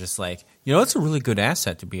dub, they're just like, you know, it's a really good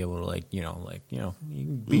asset to be able to like, you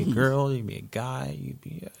can be a girl, you can be a guy, you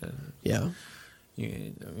can be, Yeah.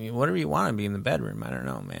 I mean, whatever you want to be in the bedroom. I don't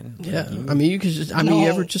know, man. Yeah, I mean, you could just. I mean, you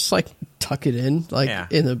ever just like tuck it in, like Yeah.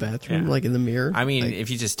 in the bathroom, Yeah. like in the mirror? I mean, like,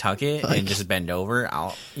 if you just tuck it and just bend over,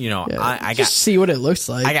 I'll, yeah, I just see what it looks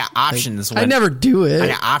like. I got options. I never do it. I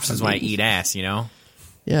got options when I eat ass. You know.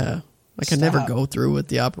 Yeah, like I never Stop. go through with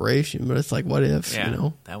the operation, but it's like, what if? Yeah. You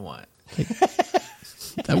know, That what?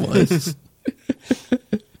 that was.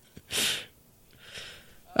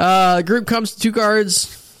 Group comes to two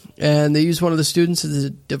guards. And they use one of the students as a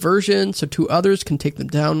diversion so two others can take them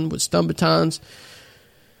down with stun batons.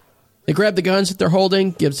 They grab the guns that they're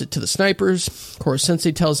holding, gives it to the snipers. Koro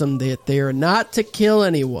Sensei tells them that they are not to kill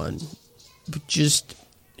anyone. But just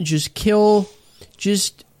kill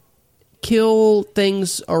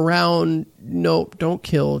things around. No, don't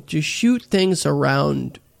kill. Just shoot things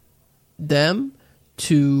around them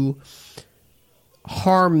to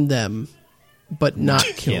harm them, but not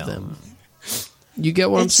kill them. You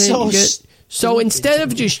get what It's I'm saying? so You get, so stupid, instead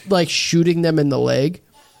of just like shooting them in the leg,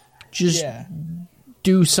 just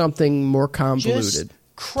do something more convoluted. Just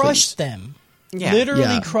crush please. them. Yeah. Literally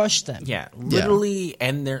Yeah. crush them. Yeah, literally,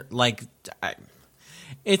 and they're like,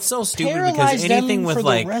 it's so stupid Paralyze because them anything with for the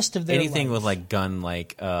like rest of their anything life. with like gun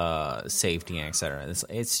like safety and etc.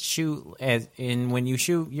 It's shoot, and when you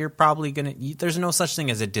shoot, you're probably gonna. There's no such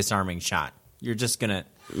thing as a disarming shot. You're just gonna,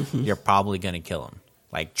 you're probably gonna kill him.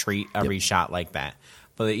 Like treat every shot like that.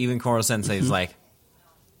 But even Koro Sensei is like,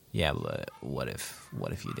 yeah, but what if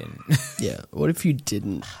you didn't? Yeah. What if you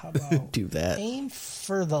didn't do that? Aim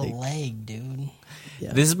for the leg, dude.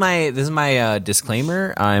 Yeah. This is my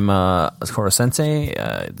disclaimer. I'm Koro Sensei.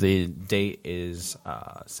 The date is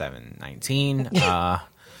 7/19.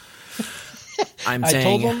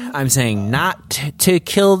 told him. I'm saying not to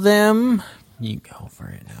kill them. You go for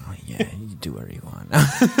it now. Yeah, you do whatever you want.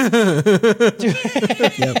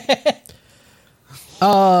 Yep.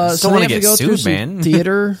 So wanna they have to get go through sued, some man.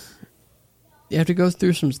 theater. You have to go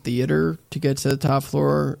through some theater to get to the top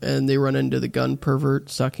floor, and they run into the gun pervert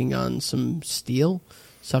sucking on some steel,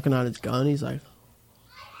 sucking on his gun. He's like,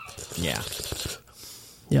 Yeah.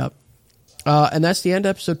 yep. And that's the end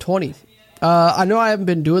of episode 20. I know I haven't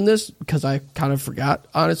been doing this because I kind of forgot,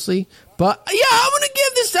 honestly. But yeah, I'm going to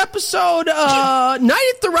give this episode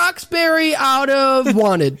Night at the Roxbury out of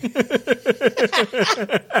Wanted.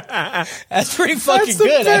 That's pretty fucking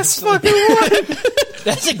good.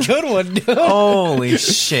 That's a good one, dude. Holy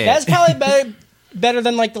shit. That's probably better. better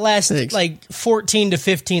than like the last Thanks. like 14 to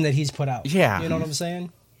 15 that he's put out. Yeah. You know what I'm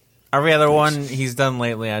saying? Every other one he's done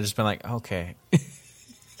lately, I've just been like, okay.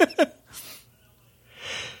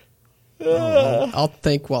 I'll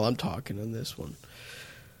think while I'm talking on this one.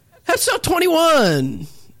 Episode 21. This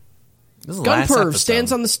is the last Gunperv episode.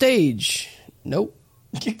 stands on the stage. Nope.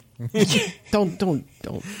 don't. Don't.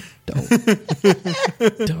 Oh,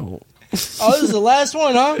 this is the last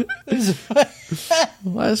one, huh?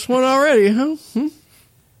 Last one already, huh?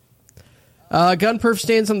 Gunperv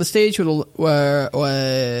stands on the stage where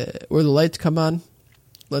the lights come on.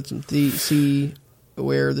 Lets him see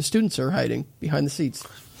where the students are hiding behind the seats.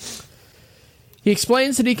 He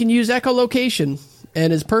explains that he can use echolocation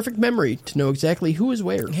and his perfect memory to know exactly who is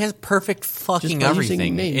where. He has perfect fucking Just by using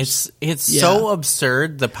everything. names. It's Yeah. so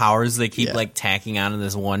absurd the powers they keep Yeah. like tacking onto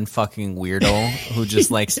this one fucking weirdo who just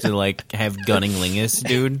likes to like have gunninlingus,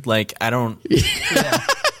 dude. Like I don't.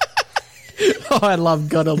 Oh, I love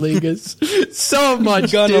Gunnalingus so much,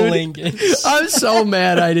 dude. Gunnalingus. I'm so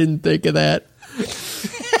mad I didn't think of that.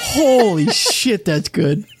 Holy shit, that's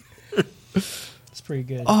good. It's pretty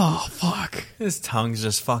good. Oh, fuck. His tongue's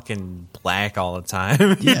just fucking black all the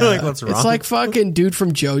time. Yeah. You're like, what's wrong? It's like fucking dude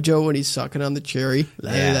from JoJo when he's sucking on the cherry.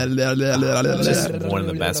 Yeah. just Yeah. one of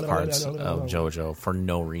the best parts of JoJo for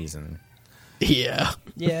no reason. Yeah.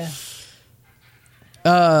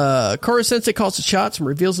 Koro Sensei calls the shots and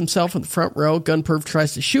reveals himself in the front row. Gunperv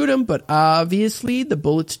tries to shoot him, but obviously the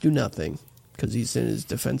bullets do nothing because he's in his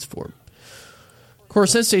defense form. Koro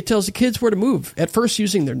Sensei tells the kids where to move, at first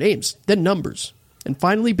using their names, then numbers, and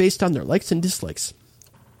finally based on their likes and dislikes.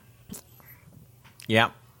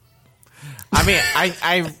 Yeah. I mean,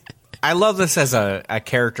 I love this as a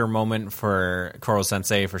character moment for Koro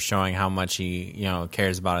Sensei for showing how much he,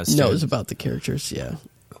 cares about his students. Knows about the characters, yeah.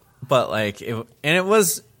 But it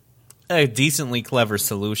was a decently clever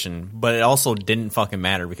solution, but it also didn't fucking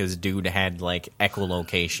matter because dude had like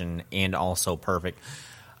echolocation and also perfect.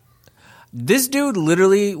 This dude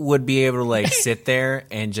literally would be able to like sit there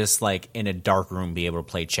and just like in a dark room be able to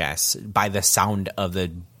play chess by the sound of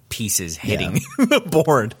the pieces hitting the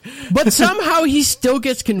board. But somehow he still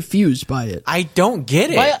gets confused by it. I don't get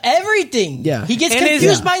it. By everything. Yeah. He gets And his-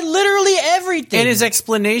 confused yeah. by literally everything. And his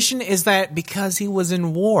explanation is that because he was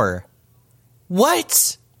in war.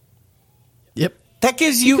 What? Yep. That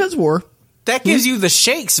gives you Because war. that gives you the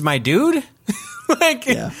shakes, my dude. Like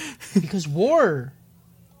Yeah. because war.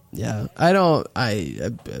 Yeah. I don't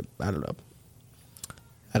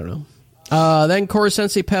know. Then Koro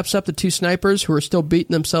Sensei peps up the two snipers who are still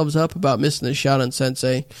beating themselves up about missing the shot on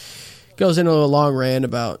Sensei. Goes into a long rant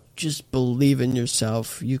about just believe in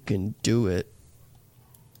yourself. You can do it.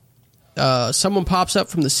 Someone pops up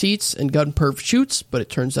from the seats and Gunperv shoots, but it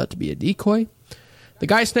turns out to be a decoy. The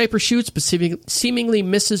guy sniper shoots, but seemingly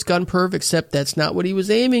misses Gunperv, except that's not what he was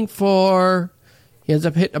aiming for. He ends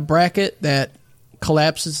up hitting a bracket that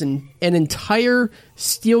collapses in an entire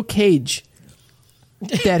steel cage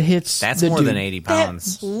that hits that's the more dude. than 80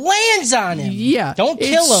 pounds. That lands on him. Yeah. Don't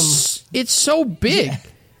kill him. It's so big.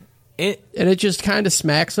 It And it just kind of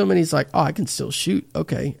smacks him, and he's like, oh, I can still shoot.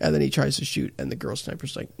 Okay. And then he tries to shoot, and the girl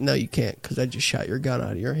sniper's like, no, you can't, because I just shot your gun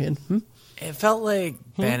out of your hand. it felt like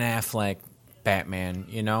Ben Affleck Batman,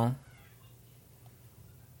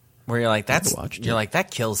 where you're like that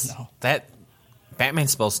kills that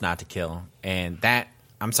Batman's supposed not to kill, and that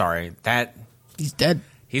I'm sorry, that He's dead.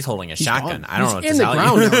 he's holding a He's shotgun. gone. I don't know He's what to in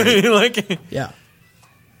tell the you. ground already. Like Yeah. Yeah,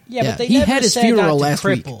 Yeah, but they he never had his said funeral not to last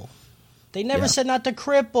week. cripple. They never Yeah. said not to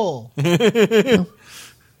cripple.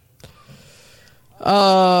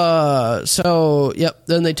 So, yep,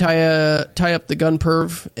 then they tie up the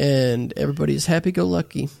Gunperv, and everybody's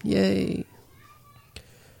happy-go-lucky. Yay.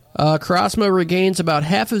 Karasma regains about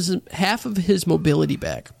half of his mobility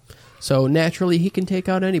back, so naturally he can take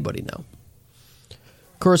out anybody now.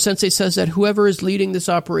 Koro Sensei says that whoever is leading this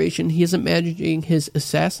operation, he isn't managing his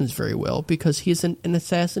assassins very well because he isn't an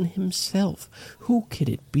assassin himself. Who could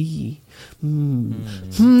it be?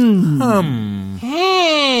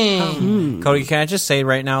 Cody, can I just say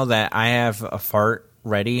right now that I have a fart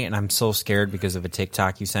ready, and I'm so scared because of a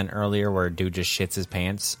TikTok you sent earlier where a dude just shits his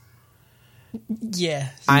pants. Yeah.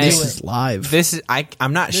 This do is it. live.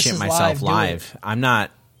 I'm not This shitting is live. live.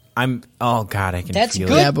 I'm oh god, I can That's feel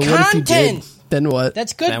good. it. Yeah, but what if you did? Content. Then what?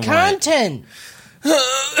 That's good Then what? content.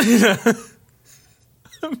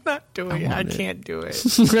 I'm not doing it. I on it. can't do it.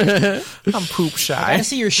 I'm poop I shy. gotta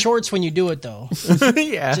see your shorts when you do it, though.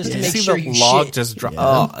 Yeah, Just to you make see sure the you log shit. just drop. Yeah.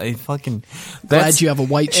 Oh, I fucking Glad you have a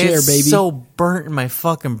white chair, it's baby. so burnt in my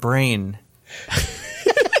fucking brain.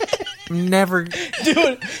 never.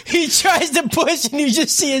 Dude, he tries to push and you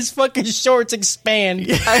just see his fucking shorts expand.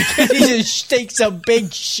 He just takes a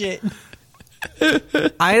big shit.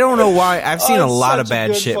 I don't know why. I've seen a lot of such a bad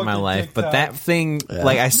good shit in my fucking life, but TikTok. that thing,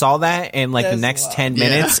 like, I saw that, and like the That's next wild. 10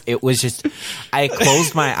 minutes, it was just, I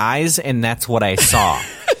closed my eyes, and that's what I saw.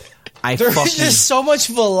 There's just so much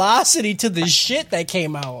velocity to the shit that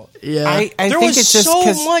came out. Yeah. I There think was it's just so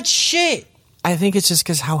 'cause- much shit. I think it's just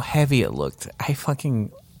because how heavy it looked. I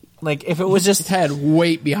fucking, like, if it was just It had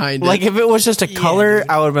weight behind it. like if it was just a color,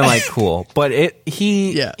 I would have been like, cool. But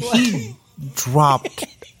he Yeah. he dropped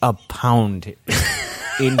a pound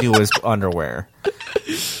into his underwear.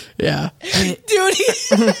 Yeah.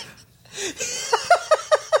 Dude,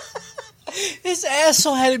 his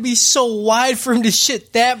asshole had to be so wide for him to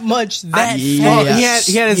shit that much that Yeah. fast.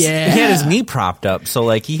 He had Yeah. his knee propped up, so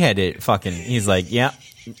like he had it fucking. He's like, yeah,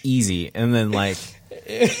 easy, and then like,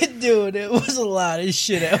 Dude, it was a lot of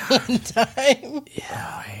shit at one time.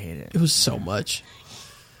 I hate it. It was so much.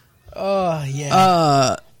 Oh,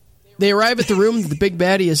 yeah. They arrive at the room that the big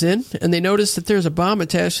baddie is in, and they notice that there's a bomb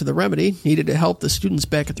attached to the remedy needed to help the students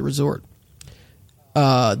back at the resort.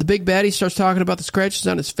 The big baddie starts talking about the scratches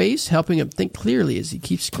on his face, helping him think clearly as he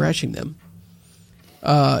keeps scratching them.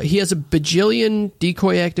 He has a bajillion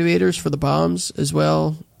decoy activators for the bombs as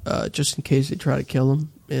well, just in case they try to kill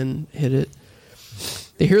him and hit it.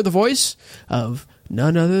 They hear the voice of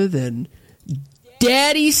none other than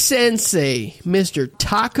Daddy Sensei, Mr.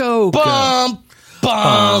 Taco. Bum,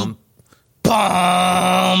 bum,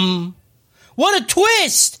 bum. What a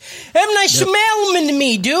twist! M. Night Shyamalan to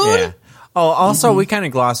me, dude. Yeah. Oh, also, we kind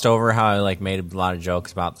of glossed over how I like made a lot of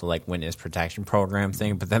jokes about the like witness protection program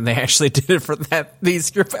thing, but then they actually did it for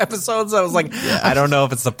these group episodes. I was like, I don't know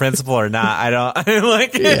if it's the principle or not. I don't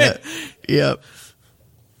like. Yeah. Yep.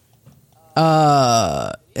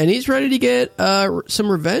 And he's ready to get some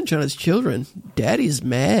revenge on his children. Daddy's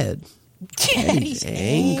mad. Daddy's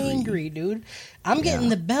angry. angry, dude. I'm getting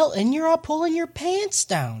the belt and you're all pulling your pants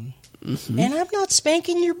down. Mm-hmm. And I'm not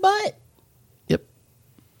spanking your butt. Yep.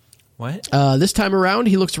 What? This time around,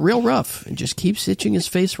 he looks real rough and just keeps itching his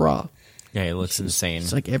face raw. Yeah, he looks insane.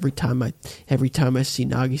 It's like every time I see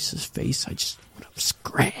Nagisa's face, I just want to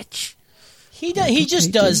scratch. He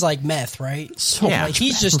just does like meth, right? So Yeah. Like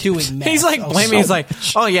he's just doing meth. He's like Oh, blaming. so He's like,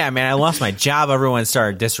 oh yeah, man, I lost my job. Everyone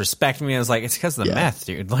started disrespecting me. I was like, it's because of the Yeah. meth,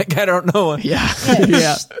 dude. Like, I don't know. Yeah. Yeah,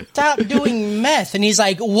 Yeah. Stop doing meth. And he's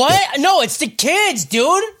like, what? No, it's the kids,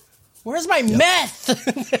 dude. Where's my meth?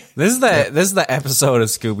 This is the episode of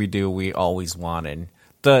Scooby Doo we always wanted.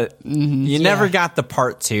 You never got the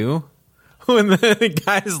part 2 when the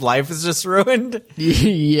guy's life is just ruined.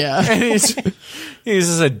 Yeah. And he's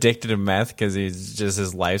just addicted to meth because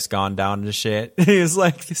his life's gone down to shit. He's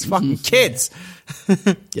like, these fucking kids.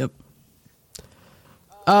 Yep.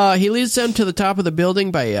 He leads them to the top of the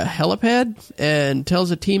building by a helipad and tells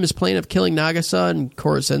the team his plan of killing Nagisa and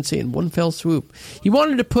Koro Sensei in one fell swoop. He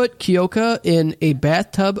wanted to put Kyoka in a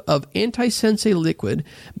bathtub of anti-sensei liquid,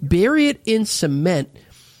 bury it in cement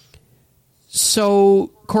so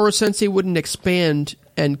Koro Sensei wouldn't expand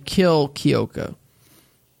and kill Kyoka.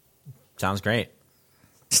 Sounds great.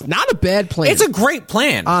 It's not a bad plan. It's a great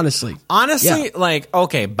plan. honestly. Honestly, Yeah. like,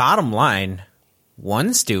 okay, bottom line,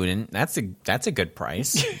 one student, that's a good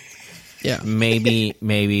price. Yeah. Maybe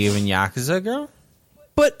even Yakuza girl.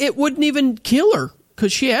 But it wouldn't even kill her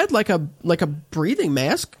because she had like a breathing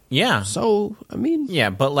mask. Yeah. So I mean, Yeah,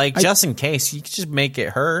 but like just in case, you could just make it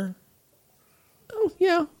her. oh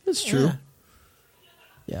yeah, that's true.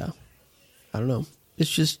 Yeah. I don't know. It's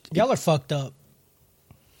just Y'all are fucked up.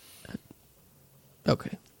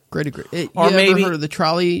 okay. Great agree. Or you maybe- ever heard of the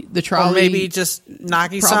trolley. Or maybe just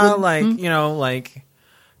Nagisa, problem? like, you know, like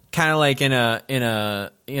kind of like in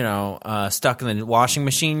a stuck in the washing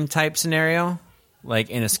machine type scenario, like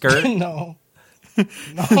in a skirt. No.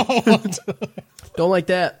 Don't like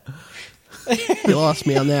that. You lost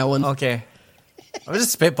me on that one. Okay. I was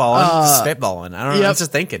just spitballing. I don't know. I yep. was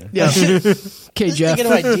just thinking. Yeah. Okay, Jeff. Thinking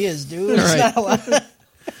of ideas, dude. It's right. not a lot.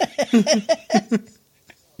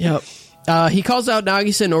 Yep. He calls out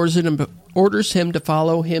Nagisa and orders him to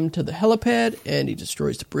follow him to the helipad, and he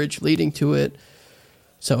destroys the bridge leading to it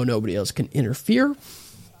so nobody else can interfere.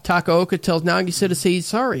 Takaoka tells Nagisa to say he's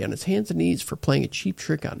sorry on his hands and knees for playing a cheap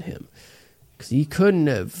trick on him because he couldn't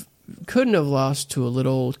have lost to a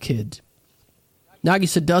little old kid.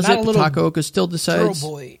 Nagisa does Not it, a but little Takaoka still Girl decides.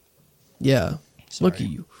 boy. Yeah. Sorry.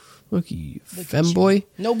 Look at you, femboy.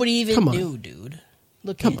 Nobody even Come on. knew, dude.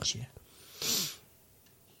 Look Come at you.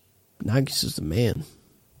 Nagisa's the man.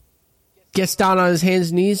 Gets down on his hands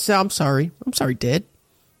and knees. Says, I'm sorry, Dad.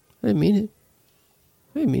 I didn't mean it.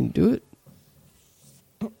 I didn't mean to do it.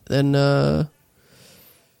 Then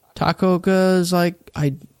Takoga is like,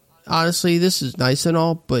 I honestly, this is nice and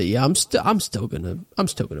all, but yeah, I'm still gonna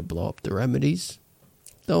blow up the remedies.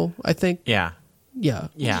 Though I think, Yeah. yeah,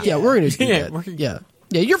 we're gonna do Yeah, that.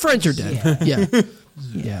 Yeah, your friends are dead.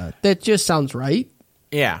 Yeah, that just sounds right.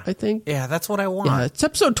 Yeah. I think. Yeah, that's what I want. Yeah, it's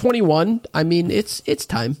episode 21. I mean, it's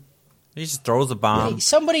time. He just throws a bomb. Hey,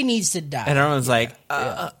 somebody needs to die. And everyone's like,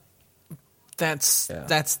 that's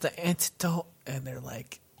the antidote. And they're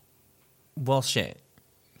like, well, shit.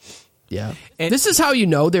 Yeah. And- This is how you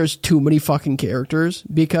know there's too many fucking characters,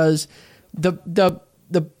 because the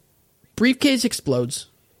briefcase explodes.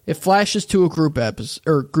 It flashes to a group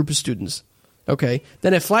of students. Okay.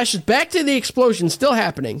 Then it flashes back to the explosion still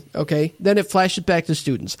happening. Okay. Then it flashes back to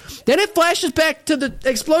students. Then it flashes back to the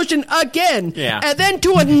explosion again. Yeah. And then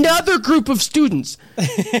to another group of students.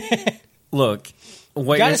 Look,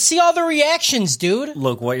 what Gotta you're, see all the reactions, dude.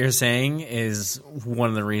 look, what you're saying is one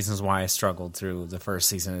of the reasons why I struggled through the first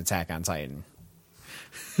season of Attack on Titan.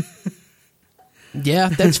 Yeah,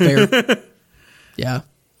 that's fair. Yeah.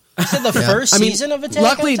 You said the first season of Attack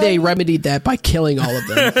luckily on they Titan? remedied that by killing all of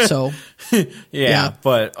them. So Yeah.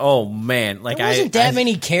 But oh man, like There wasn't that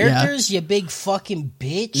many characters, you big fucking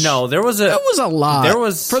bitch. No, there was it was a lot. There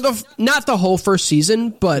was for the not the whole first season,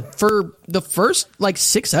 but for the first like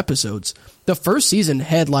 6 episodes. The first season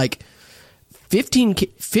had like 15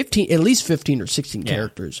 at least 15 or 16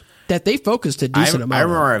 characters that they focused a decent amount. I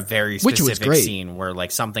remember on, a very which was specific great. scene where like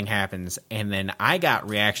something happens, and then I got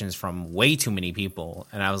reactions from way too many people,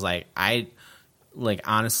 and I was like,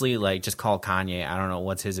 honestly, like, just call Kanye. I don't know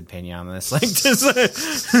what's his opinion on this. Like, just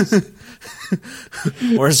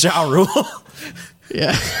where's Ja Rule?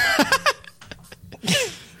 Yeah.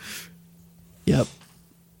 Yep.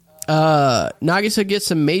 Nagisa gets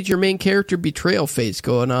some major main character betrayal phase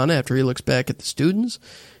going on after he looks back at the students,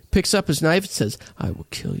 picks up his knife and says, "I will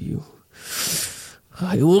kill you.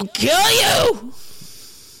 I will kill you."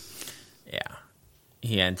 Yeah.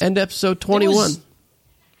 He ends. End episode 21.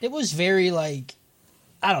 It was very like,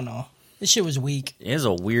 I don't know. This shit was weak. It is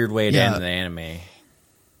a weird way to Yeah. end the anime.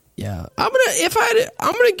 Yeah. I'm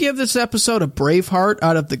gonna give this episode a Braveheart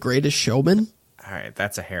out of The Greatest Showman. All right,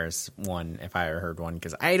 that's a Harris one if I ever heard one,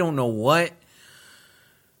 because I don't know what.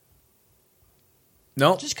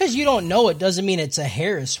 Nope. Just because you don't know it doesn't mean it's a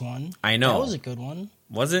Harris one. I know. That was a good one.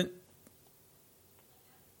 Was it?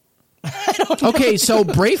 Okay, so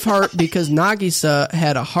Braveheart because Nagisa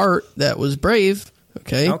had a heart that was brave.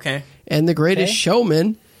 Okay. Okay. And The Greatest Okay.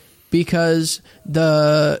 Showman because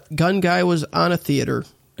the gun guy was on a theater.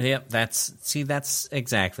 Yep, that's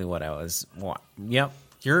exactly what I was. Yep.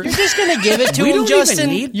 You're just gonna give it to We him, don't even Justin.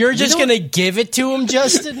 need- You're we just don't- gonna give it to him,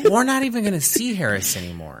 Justin. We're not even going to see Harris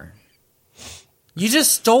anymore. You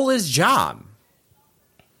just stole his job.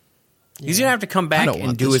 He's going to have to come back don't and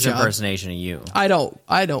want do this his job. impersonation of you. I don't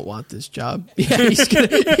want this job. Yeah, he's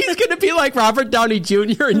gonna be like Robert Downey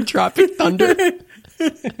Jr. in Tropic Thunder.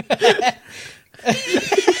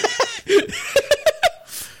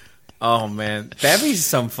 Oh, man. That'd be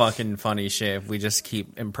some fucking funny shit if we just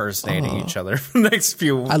keep impersonating each other for the next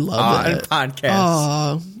few I love that.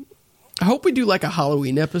 podcasts. I hope we do like a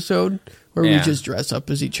Halloween episode where we Yeah. just dress up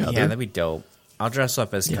as each other. Yeah, that'd be dope. I'll dress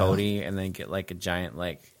up as Cody and then get like a giant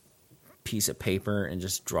like piece of paper and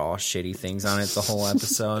just draw shitty things on it the whole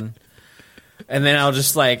episode. And then I'll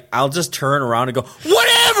just turn around and go,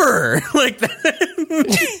 whatever! Like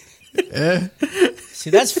that. See,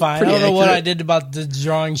 that's fine. Pretty I don't know what accurate. I did about the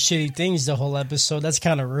drawing shitty things the whole episode. That's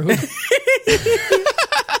kind of rude.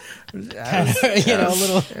 Kinda, a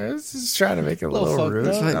little. I was just trying to make it a Little little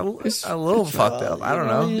fucked rude. up. A little fucked up. I don't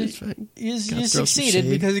know. You some succeeded shade.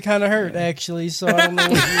 because it kind of hurt, actually. So I don't know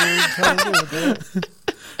what you were trying to do with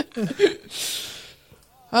it.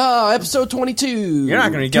 Episode 22. You're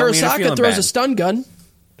not gonna get me into Terasaka feeling throws bad. a stun gun.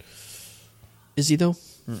 Is he though?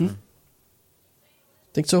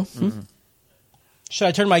 Think so? Should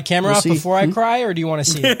I turn my camera We'll off see. before I cry, or do you want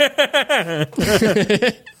to see it?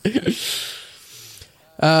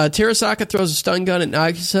 Terasaka throws a stun gun at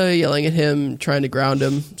Nagisa, yelling at him, trying to ground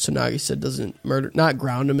him. So Nagisa doesn't not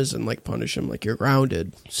ground him as in like punish him, like you're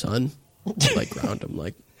grounded, son. Like ground him,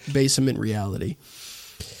 like base him in reality.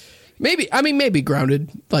 Maybe grounded,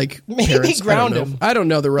 like Maybe parents. ground I don't know. him. I don't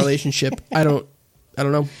know the relationship. I don't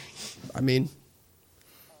know. I mean,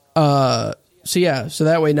 so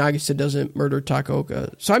that way Nagisa doesn't murder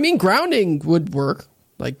Takoka. So I mean, grounding would work.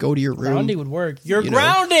 Like go to your room. Grounding would work. You're You know,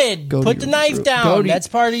 grounded. go to Put the your knife room. down. Go to- That's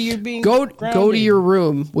part of you being Go grounded. to your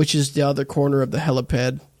room, which is the other corner of the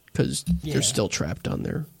helipad, because Yeah. they're still trapped on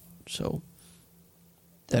there. So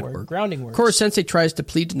That Work. worked. Grounding works. Of course, Sensei tries to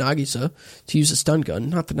plead to Nagisa to use a stun gun,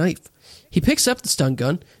 not the knife. He picks up the stun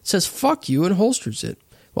gun, says "fuck you," and holsters it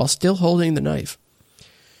while still holding the knife.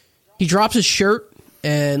 He drops his shirt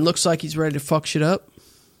and looks like he's ready to fuck shit up.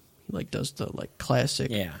 He does the classic.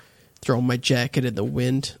 Yeah. Throw my jacket in the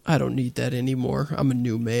wind. I don't need that anymore. I'm a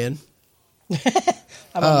new man.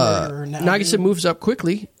 I'm a murderer now. Nagisa moves up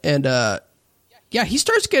quickly and he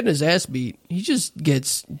starts getting his ass beat. He just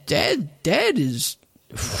gets Dad is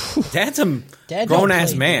Dad's a Dad grown don't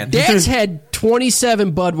ass play. man. Dad's had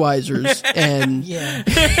 27 Budweisers and Yeah.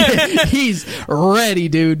 he's ready,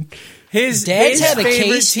 dude. His Dad's had a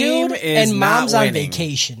favorite case, team dude, is and Mom's not on winning.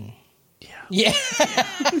 vacation. Yeah.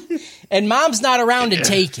 And Mom's not around to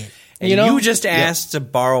take it. And You know? you just asked to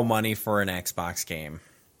borrow money for an Xbox game.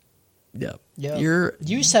 Yep. Yep.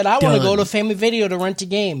 You said, I want to go done. to Family Video to rent a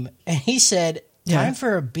game. And he said, time Yeah.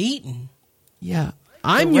 for a beating. Yeah.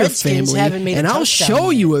 I'm The your Redskins haven't family made a and I'll touchdown show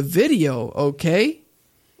yet. you a video, okay?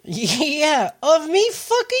 Yeah, of me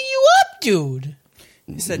fucking you up, dude.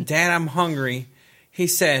 He said, "Dad, I'm hungry." He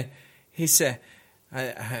said,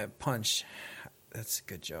 I punch. That's a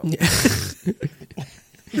good joke.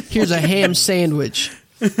 Here's a ham sandwich.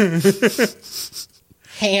 Here's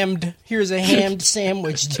a hammed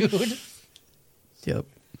sandwich, dude. Yep.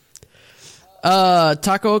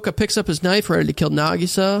 Takaoka picks up his knife, ready to kill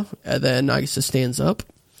Nagisa, and then Nagisa stands up.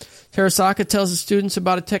 Terasaka tells the students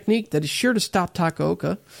about a technique that is sure to stop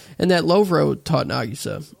Takaoka, and that Lovro taught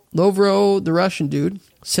Nagisa. Lovro, the Russian dude,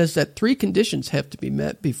 says that 3 conditions have to be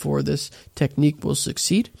met before this technique will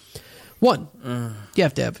succeed. 1, you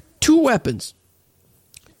have to have 2 weapons.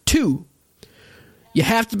 2, you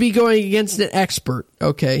have to be going against an expert,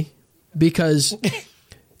 okay? Because,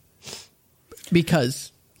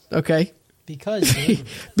 okay? Because, dude.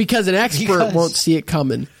 Because an expert Because. won't see it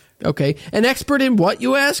coming. Okay, an expert in what,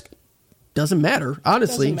 you ask? Doesn't matter.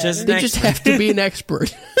 Honestly, Doesn't matter. they just have to be an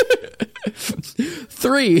expert.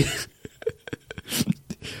 3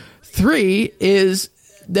 is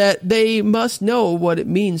that they must know what it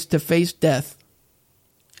means to face death.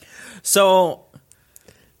 So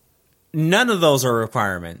none of those are a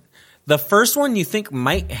requirement. The first one you think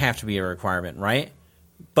might have to be a requirement, right?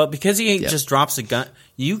 But because he just drops a gun,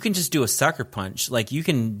 you can just do a sucker punch. Like, you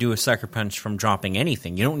can do a sucker punch from dropping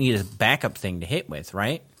anything. You don't need a backup thing to hit with,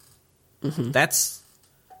 right? Mm-hmm. That's...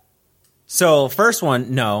 So, first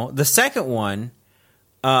one, no. The second one,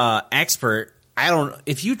 expert, I don't...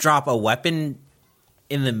 If you drop a weapon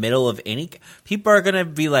in the middle of any... People are going to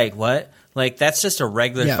be like, what? Like, that's just a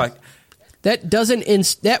regular... Yeah. That doesn't...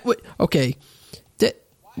 Okay.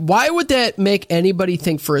 Why would that make anybody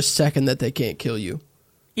think for a second that they can't kill you?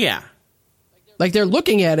 Yeah. Like, they're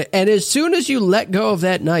looking at it, and as soon as you let go of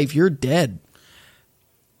that knife, you're dead.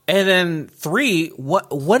 And then 3, what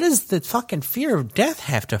does the fucking fear of death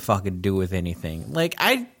have to fucking do with anything? Like,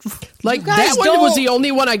 Like, You guys that one was don't- the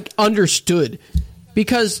only one I understood.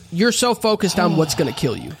 Because you're so focused on what's going to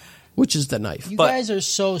kill you, which is the knife. You But- guys are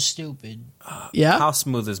so stupid. Yeah? how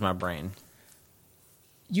smooth is my brain?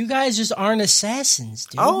 You guys just aren't assassins,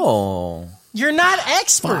 dude. Oh. You're not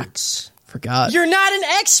experts. Forgot. You're not an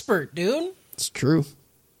expert, dude. It's true.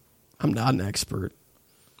 I'm not an expert.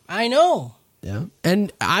 I know. Yeah.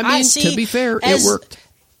 And, I mean, see, to be fair, it as- worked.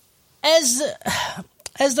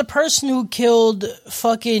 As the person who killed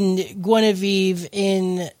fucking Guinevere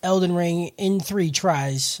in Elden Ring in 3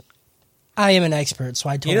 tries, I am an expert, so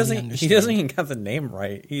I totally understand. He doesn't even got the name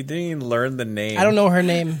right. He didn't even learn the name. I don't know her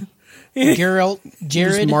name. Jared,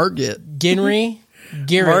 It was Margaret. Ginry,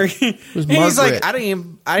 Garrett. was He's Margaret. like, I didn't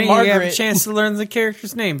even have a Margaret. chance to learn the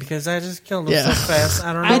character's name because I just killed him Yeah. so fast.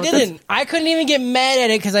 I don't know. I what that's- didn't. I couldn't even get mad at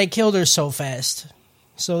it because I killed her so fast.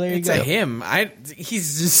 So there you It's go. a him.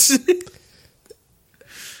 He's just...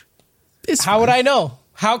 It's How would I know?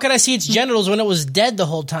 How could I see its genitals when it was dead the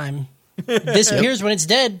whole time? It disappears when it's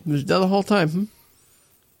dead. It was dead the whole time.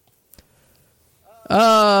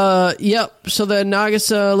 Yep. So then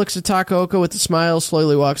Nagisa looks at Takaoka with a smile,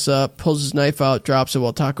 slowly walks up, pulls his knife out, drops it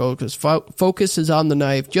while Takaoka's focus is on the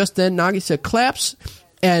knife. Just then, Nagisa claps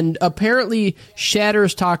and apparently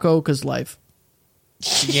shatters Takaoka's life.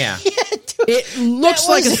 Yeah. It looks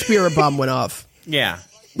like a was- spirit bomb went off. Yeah.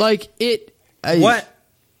 Like it. What?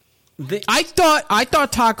 I thought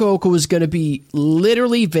Takaoka was going to be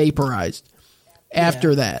literally vaporized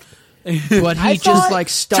after that, but he I just thought- like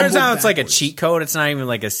stumbled. Turns out it's like a backwards. cheat code. It's not even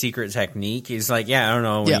like a secret technique. He's like, yeah, I don't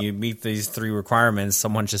know. When Yeah. you meet these 3 requirements,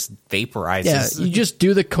 someone just vaporizes. Yeah, you just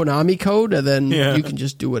do the Konami code, and then Yeah. you can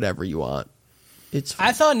just do whatever you want. It's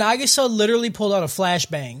I thought Nagisa literally pulled out a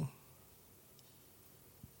flashbang.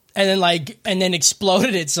 and then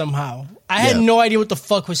exploded it somehow. I had no idea what the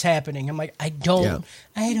fuck was happening. I'm like, I don't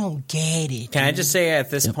get it. Can I just say at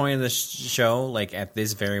this point of the show, like at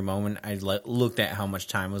this very moment, I looked at how much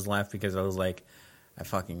time was left because I was like, I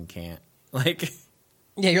fucking can't. Like,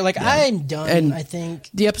 yeah, you're like, I'm done. And I think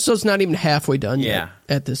the episode's not even halfway done yet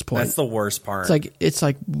at this point. That's the worst part. It's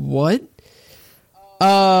like what?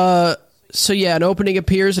 So yeah, an opening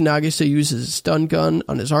appears and Nagisa uses a stun gun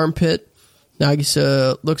on his armpit.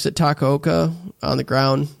 Nagisa looks at Takaoka on the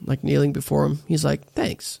ground, like kneeling before him. He's like,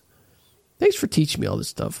 thanks for teaching me all this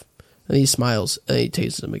stuff. And he smiles and he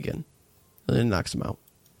tases him again, and then knocks him out.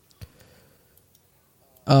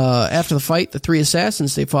 After the fight, the three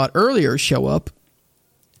assassins they fought earlier show up,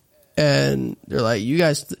 and they're like, you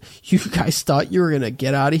guys thought you were gonna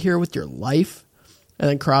get out of here with your life? And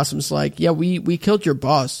then Crossum's like, yeah, we killed your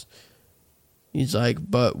boss. He's like,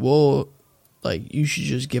 but we'll, like, you should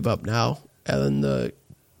just give up now. And then the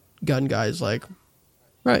gun guy's like,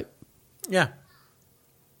 right. Yeah.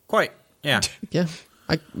 Quite. Yeah. Yeah.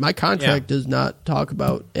 My contract does not talk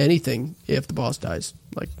about anything if the boss dies.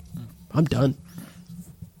 Like, I'm done.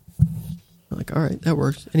 I'm like, all right, that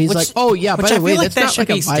works. And he's like, oh yeah, by the way, that's not like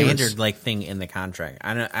a standard like thing in the contract.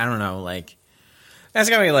 I don't know, like that's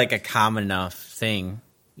gotta be like a common enough thing,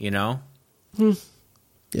 you know?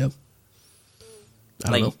 Yeah. I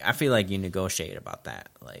don't know. I feel like you negotiate about that.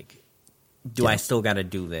 Like, do I still got to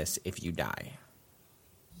do this if you die?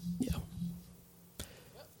 Yeah.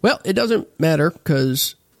 Well, it doesn't matter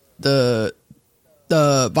because the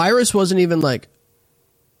virus wasn't even like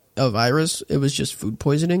a virus. It was just food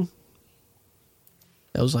poisoning.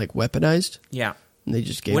 That was like weaponized. Yeah. And they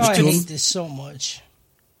just gave it I to him. hate this so much.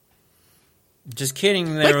 Just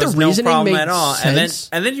kidding. There Like, was the no reasoning problem made at all. sense.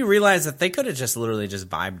 And then you realize that they could have just literally just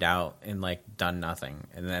vibed out and like done nothing.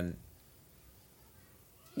 And then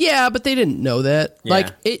Yeah, but they didn't know that. Yeah.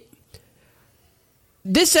 Like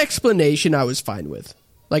this explanation I was fine with.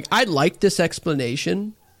 Like I liked this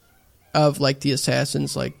explanation of like the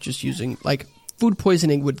assassins like just using like food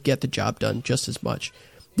poisoning would get the job done just as much.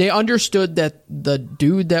 They understood that the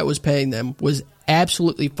dude that was paying them was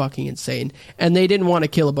absolutely fucking insane and they didn't want to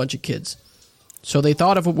kill a bunch of kids. So they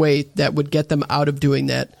thought of a way that would get them out of doing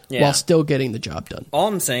that while still getting the job done. all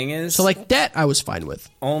I'm saying is... So like that I was fine with.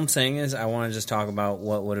 All I'm saying is I want to just talk about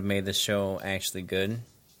what would have made this show actually good.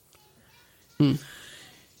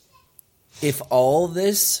 If all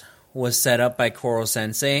this was set up by Koro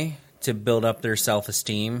Sensei to build up their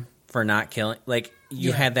self-esteem for not killing... Like,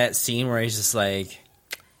 you had that scene where he's just like,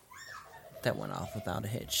 that went off without a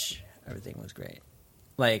hitch. Everything was great.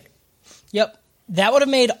 Like... Yep. That would have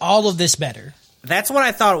made all of this better. That's what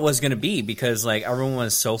I thought it was going to be because, like, everyone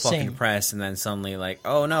was so fucking Same. depressed and then suddenly, like,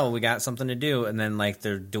 oh, no, we got something to do. And then, like,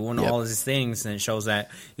 they're doing all of these things and it shows that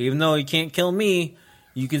even though you can't kill me,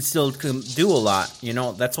 you can still do a lot. You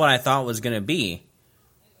know, that's what I thought it was going to be.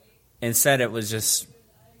 Instead, it was just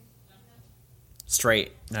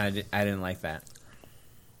straight. And I didn't like that.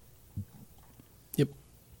 Yep.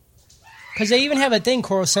 Because they even have a thing,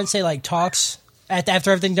 Koro Sensei, like, talks...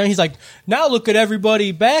 After everything done, he's like, now look at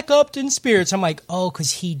everybody back up in spirits. I'm like, oh,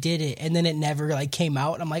 because he did it. And then it never like came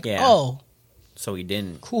out. And I'm like, oh. So he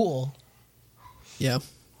didn't. Cool. Yeah.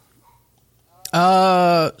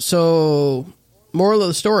 So, moral of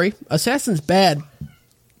the story, Assassin's bad,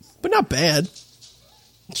 but not bad.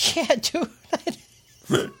 Yeah,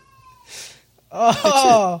 dude.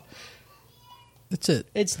 Oh. That's it.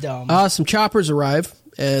 It's dumb. Some choppers arrive,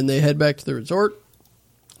 and they head back to the resort.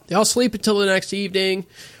 They all sleep until the next evening,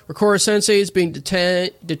 where Koro Sensei is being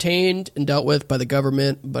detained and dealt with by the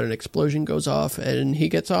government, but an explosion goes off, and he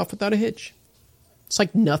gets off without a hitch. It's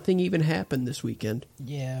like nothing even happened this weekend.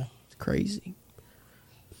 Yeah. It's crazy.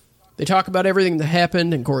 They talk about everything that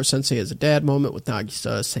happened, and Koro Sensei has a dad moment with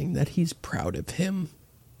Nagisa, saying that he's proud of him.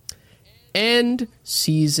 End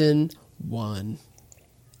season 1.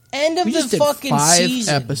 End of We the just did fucking 5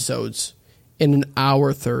 season. episodes in an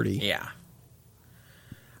hour 30. Yeah.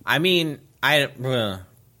 I mean,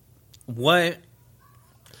 what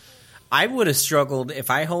I would have struggled if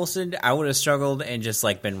I hosted. I would have struggled and just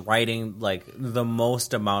like been writing like the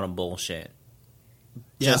most amount of bullshit.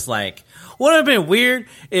 Yeah. Just like would have been weird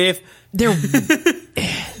if There,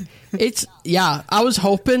 it's I was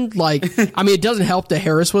hoping like I mean it doesn't help that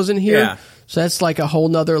Harris wasn't here, Yeah. so that's like a whole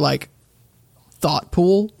nother like thought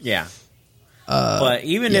pool. yeah. But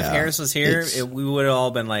even if yeah, Harris was here, it's- we would have all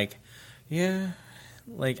been like, yeah.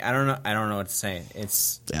 Like I don't know what to say.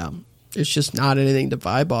 It's just not anything to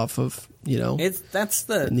vibe off of, you know. that's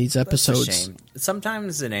the in these that's the episodes. shame.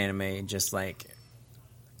 Sometimes in anime, just like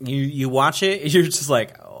you watch it, you're just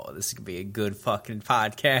like, oh, oh, this could be a good fucking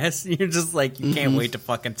podcast. You're just like, you can't wait to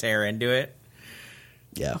fucking tear into it.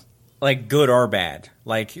 Yeah. Like, good or bad.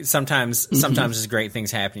 Like, sometimes there's great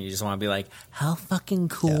things happen. You just want to be like, how fucking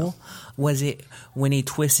cool was it when he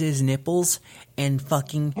twists his nipples and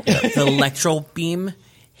fucking the electro beam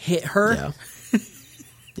hit her? Yeah.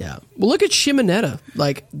 Yeah. Well, look at Shimonetta.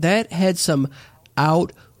 Like, that had some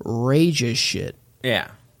outrageous shit Yeah.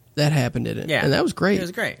 that happened in it. Yeah. And that was great. It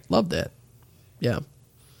was great. Loved that. Yeah.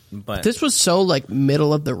 But This was so, like,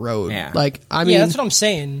 middle of the road. Yeah. Like, I mean... Yeah, that's what I'm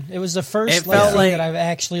saying. It was the first It felt thing like- that I've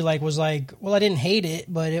actually was like, well, I didn't hate it,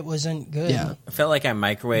 but it wasn't good. Yeah. I felt like I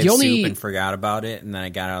microwaved The only- soup and forgot about it, and then I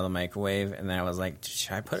got out of the microwave, and then I was like,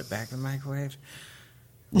 should I put it back in the microwave?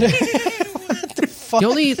 The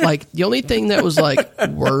only thing that was, like,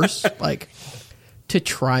 worse, like, to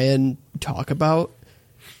try and talk about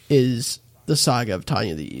is the saga of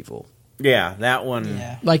Tanya the Evil. Yeah, that one.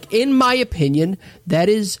 Yeah. Like, in my opinion, that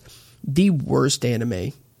is the worst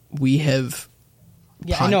anime we have.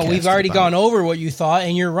 Yeah, I know. We've podcasted already about. gone over what you thought,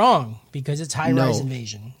 and you're wrong because it's High Rise No.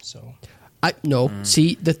 Invasion. So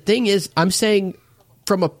See, the thing is, I'm saying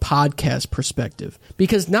from a podcast perspective,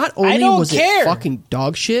 because not only don't was care. it fucking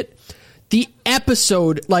dog shit, the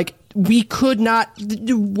episode, like, we could not.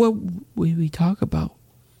 What we talk about?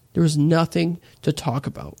 There was nothing to talk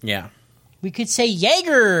about. Yeah. we could say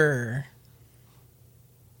Jaeger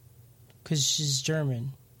because she's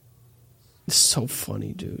German. It's so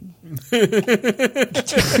funny, dude.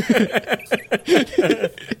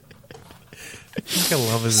 I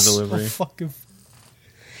love his delivery. Fucking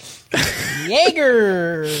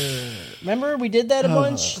Jaeger. Remember we did that a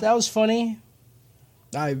bunch? That was funny.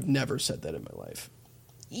 I've never said that in my life.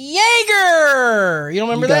 Jaeger. You don't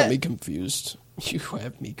remember You got that? me confused. You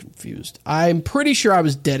have me confused. I'm pretty sure I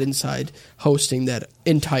was dead inside hosting that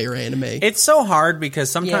entire anime. It's so hard because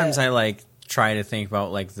sometimes Yeah. I like try to think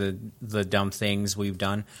about like the dumb things we've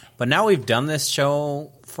done. But now we've done this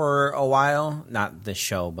show for a while. Not this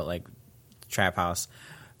show, but like Trap House.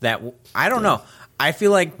 That I don't know. I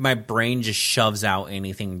feel like my brain just shoves out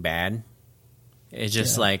anything bad. It's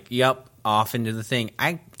just like, yep, off into the thing.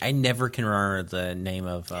 I never can remember the name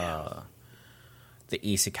of the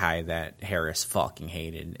isekai that Harris fucking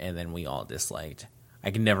hated and then we all disliked.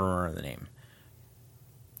 I can never remember the name.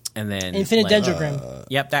 And then Infinite like, Dendrogram.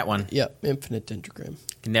 Yep, that one. Yep, Infinite Dendrogram.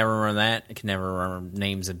 Can never remember that. I can never remember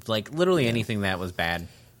names of like literally anything that was bad.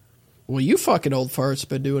 Well, you fucking old farts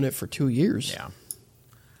been doing it for 2 years. Yeah.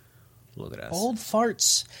 Look at us. Old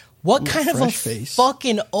farts. What kind of a fresh face.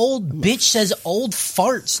 fucking old bitch says old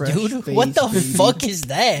farts, fresh dude? face, What the baby. fuck is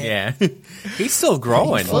that? Yeah. He's still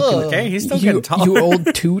growing. Fuck. Okay, he's still You, getting tall. you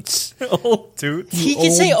old toots. old dude. He can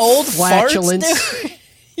old say old flatulence. farts, dude.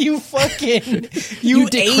 You fucking You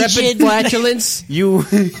decrepit aged flatulence. You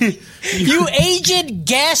you aged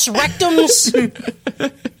gas rectums.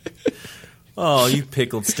 Oh, you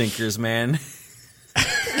pickled stinkers, man.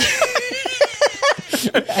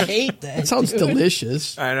 I hate that. That sounds dude.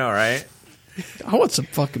 delicious. I know, right? I want some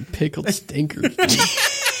fucking pickled stinkers. Dude.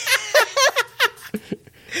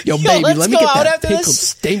 Yo, baby, let's let me go get out that after pickled this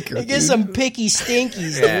stinker. Get dude. some picky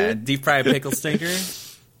stinkies, Yeah, dude. deep fried pickle stinker.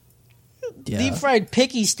 Yeah. Deep fried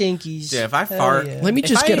picky stinkies. Yeah, if I Hell fart- yeah. Let me If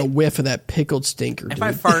just get I- a whiff of that pickled stinker, If dude.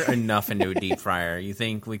 I fart enough into a deep fryer, you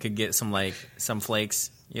think we could get some flakes,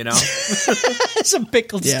 you know? some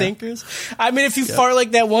pickled Yeah. stinkers. I mean, if you fart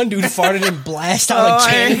like that one dude farted and blast out a I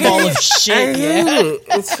cannonball of shit, yeah.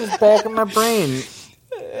 It's just back in my brain.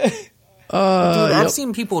 Dude, I've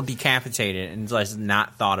seen people decapitated and just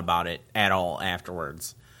not thought about it at all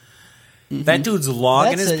afterwards. That dude's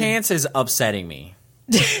log in That's his a- pants is upsetting me.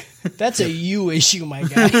 That's a you issue, my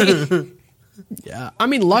guy. Yeah. I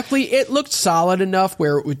mean, luckily, it looked solid enough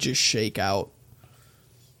where it would just shake out.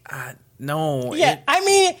 No. Yeah, it- I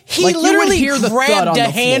mean, he Like, you would literally hear the thud grabbed on a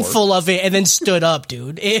the floor. handful of it and then stood up,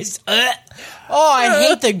 dude. Oh, I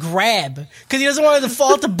hate the grab because he doesn't want it to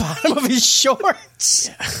fall at the bottom of his shorts.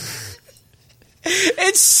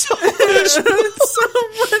 It's so much. so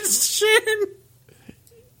much shit.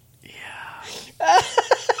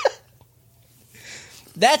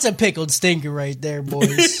 That's a pickled stinker right there,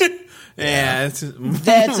 boys. Yeah.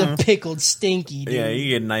 That's a pickled stinky, dude. Yeah, you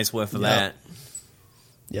get a nice whiff of Yeah. that.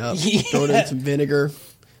 Yep. Yeah. Throw it in some vinegar.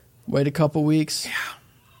 Wait a couple weeks.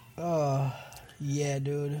 Yeah,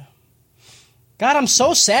 dude. God, I'm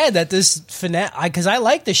so sad that this finale, because I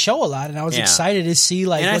like the show a lot, and I was Yeah. excited to see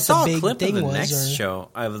like And I what saw the a big clip of thing the was. next or- show,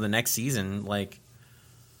 of the next season. Like,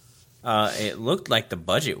 it looked like the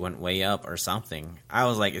budget went way up or something. I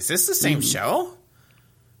was like, is this the same show?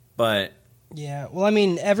 But Yeah, well, I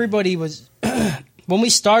mean, everybody was When we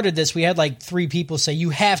started this, we had like 3 people say,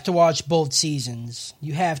 you have to watch both seasons.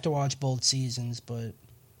 You have to watch both seasons, but...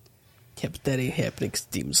 Yeah, but that ain't happening because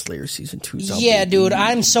Demon Slayer Season 2's out. Yeah, dude,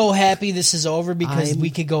 I'm so happy this is over because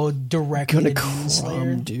we could go directly to gonna Demon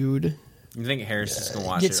Slayer. dude. You think Harris is gonna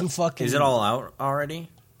watch Get it? some fucking- Is it all out already?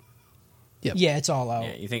 Yep. Yeah, it's all out.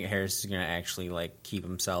 Yeah, you think Harris is gonna actually like keep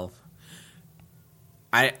himself?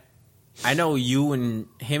 I know you and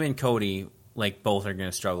him and Cody like both are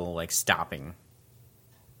gonna struggle like stopping.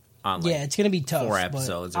 On like, Yeah, it's going to be tough. 4 but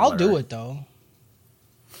episodes. Or I'll do whatever. it, though.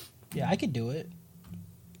 Yeah, I could do it.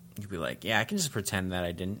 You'd be like, yeah, I can just pretend that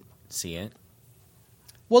I didn't see it.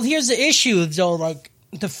 Well, here's the issue, though. Like,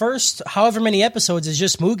 the first however many episodes is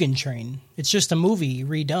just Mugen Train. It's just a movie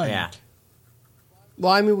redone. Yeah.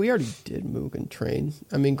 Well, I mean, we already did Mugen Train.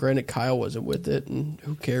 I mean, granted, Kyle wasn't with it, and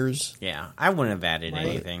who cares? Yeah, I wouldn't have added Right.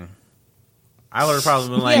 anything. I would have probably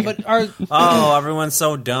been like, Yeah, but are... oh, everyone's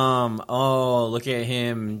so dumb. Oh, look at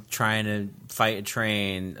him trying to fight a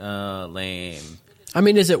train. Lame. I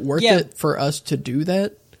mean, is it worth Yeah. it for us to do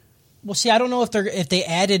that? Well, see, I don't know if they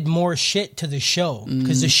added more shit to the show.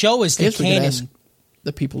 Because the show is I the guess we could canon. ask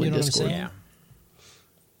the people You in know what I'm Discord. saying? Yeah.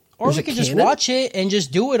 Or Is we it could just canon? watch it and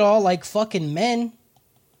just do it all like fucking men.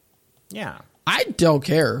 Yeah. I don't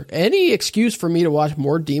care. Any excuse for me to watch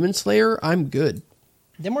more Demon Slayer, I'm good.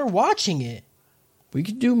 Then we're watching it. We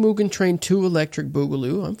could do Mugen Train 2 Electric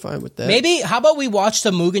Boogaloo. I'm fine with that. Maybe, how about we watch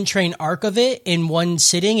the Mugen Train arc of it in one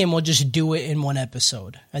sitting and we'll just do it in one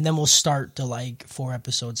episode. And then we'll start the, 4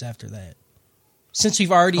 episodes after that. Since we've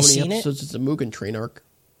already How many seen episodes is the Mugen Train arc?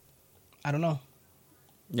 I don't know.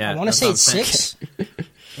 Yeah. I want to that's say what I'm it's saying.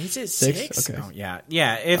 6. Is it 6? 6? Okay. Oh, yeah.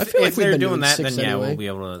 Yeah. I If feel like we've they're been doing doing that, 6 then yeah, anyway. we'll be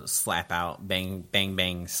able to slap out. Bang, bang,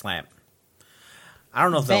 bang, slap. I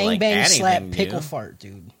don't know if Bang, they'll like bang, add slap, anything pickle new. fart,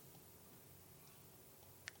 dude.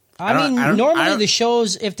 I don't- I don't- Normally the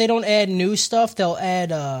shows, if they don't add new stuff, they'll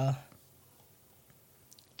add,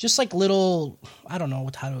 just little, I don't know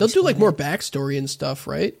how to They'll do explain more it. backstory and stuff,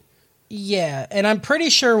 right? Yeah, and I'm pretty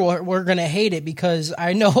sure we're going to hate it because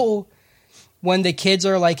I know when the kids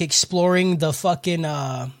are, exploring the fucking,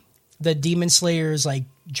 the Demon Slayer's,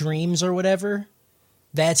 dreams or whatever,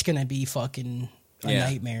 that's going to be fucking a Yeah.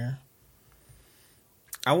 nightmare.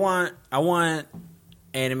 I want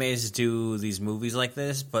animes to do these movies like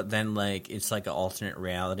this, but then it's like an alternate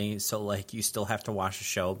reality. So you still have to watch the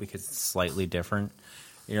show because it's slightly different.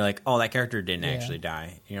 You're like, oh, that character didn't Yeah. actually die.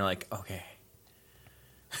 And you're like, okay.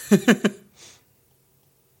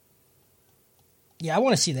 Yeah, I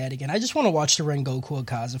want to see that again. I just want to watch the Rengoku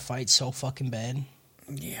Akaza fight so fucking bad.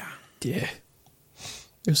 Yeah. Yeah.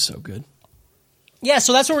 It was so good. Yeah,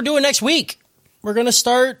 so that's what we're doing next week. We're going to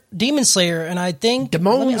start Demon Slayer, and I think...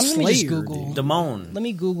 Demon let me just Slayer, Google. dude. Damon. Let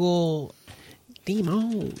me Google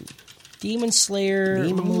Demon. Demon Slayer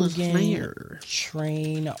Demon Mugen Slayer.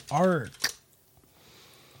 Train arc.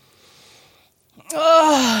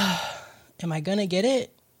 Am I gonna get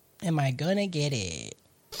it? Am I gonna get it?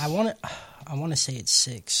 I want to say it's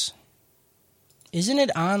 6. Isn't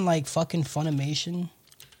it on fucking Funimation?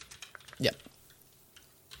 Yep.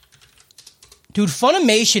 Dude,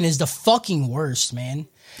 Funimation is the fucking worst, man.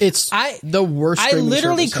 It's the worst I streaming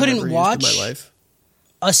literally service I've couldn't ever used watch- in my life.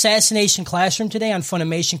 Assassination Classroom today on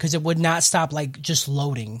Funimation because it would not stop just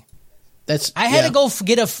loading. That's I had yeah. to go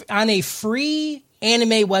get on a free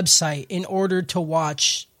anime website in order to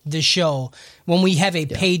watch the show when we have a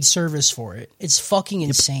paid service for it. It's fucking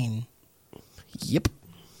insane. Yep.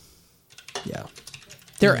 Yeah.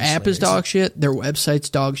 Their app is dog shit. Their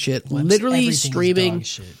website's dog shit. Literally Everything is streaming. dog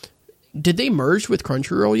shit. Did they merge with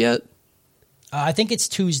Crunchyroll yet? I think it's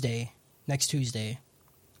Tuesday, next Tuesday.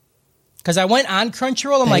 Because I went on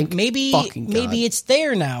Crunchyroll, I'm Thank like, maybe fucking God. it's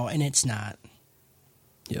there now, and it's not.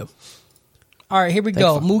 Yep. All right, here we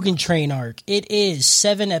go. fucking Mugen Train arc. It is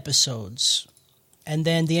 7 episodes. And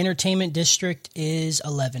then the Entertainment District is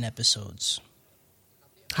 11 episodes.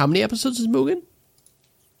 How many episodes is Mugen?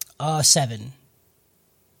 7.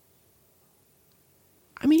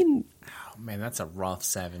 I mean, Oh, man, that's a rough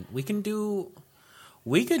 7. We could.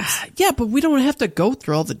 yeah, but we don't have to go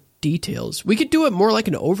through all the details. We could do it more like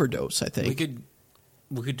an overdose, I think.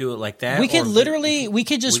 We could do it like that. We could or we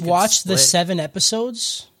could just we could watch the split. 7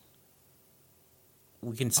 episodes.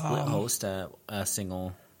 We can split host a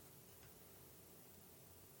single.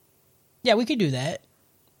 Yeah, we could do that.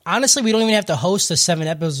 Honestly, we don't even have to host the 7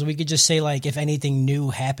 episodes. We could just say, if anything new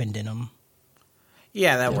happened in them.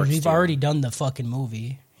 Yeah, that works. We've too. already done the fucking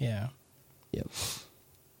movie. Yeah. Yep.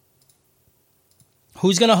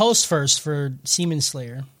 Who's going to host first for Demon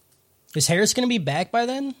Slayer? Is Harris going to be back by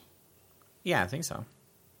then? Yeah, I think so.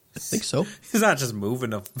 I think so. He's not just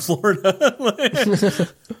moving to Florida.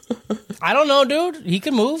 I don't know, dude. He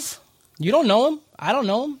could move. You don't know him. I don't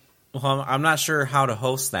know him. Well, I'm not sure how to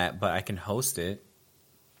host that, but I can host it.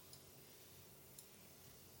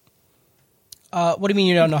 What do you mean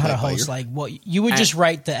you don't know how to Play by host? ear. Like, what you would just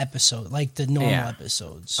write the episode, like the normal Yeah.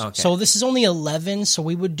 episodes. Okay. So this is only 11, so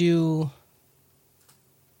we would do.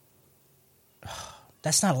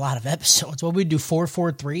 That's not a lot of episodes. What would we do? 4,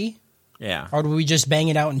 4, 3, Yeah. or do we just bang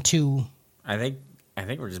it out in 2? I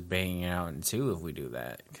think we're just banging it out in 2 if we do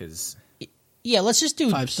that, because Yeah, let's just do.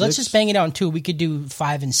 5, Let's 6? just bang it out in 2. We could do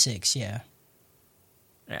 5 and 6. Yeah.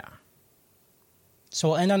 yeah. So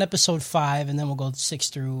we'll end on episode 5, and then we'll go 6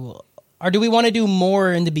 through. Or do we want to do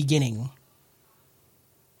more in the beginning?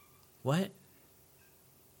 What?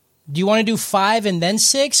 Do you want to do 5 and then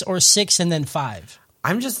 6, or 6 and then 5?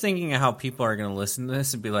 I'm just thinking of how people are going to listen to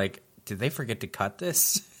this and be like, did they forget to cut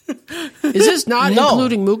this? Is this not No.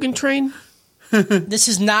 including Mugen Train? This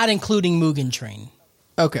is not including Mugen Train.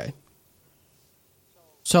 Okay.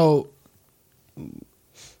 So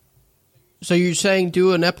you're saying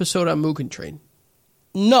do an episode on Mugen Train?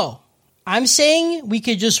 No, I'm saying we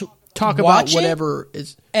could just Talk about watch it, whatever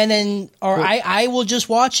is. and then, or Well- I will just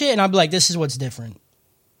watch it, and I'll be like, this is what's different.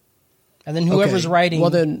 And then whoever's Okay, writing well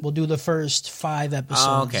then- will do the first 5 episodes.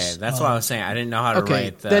 Oh, okay, that's what I was saying. I didn't know how to Okay,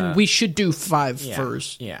 write the... then we should do 5 yeah,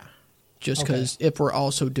 first, Yeah. just Okay. because if we're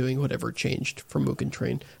also doing whatever changed from Mugen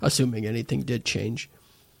Train, assuming anything did change.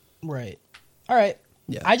 Right. All right.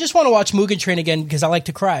 Yeah. I just want to watch Mugen Train again because I like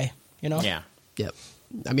to cry. You know. Yeah. Yep.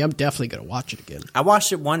 I mean, I'm definitely going to watch it again. I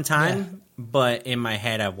watched it one time, but in my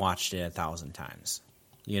head I've watched it 1,000 times.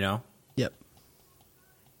 You know? Yep.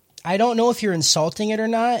 I don't know if you're insulting it or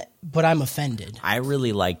not, but I'm offended. I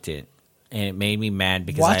really liked it, and it made me mad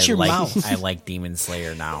because Watch your mouth. I like Demon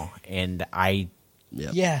Slayer now, and I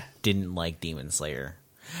Yep. Yeah. didn't like Demon Slayer.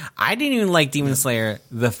 I didn't even like Demon Slayer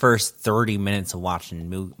the first 30 minutes of watching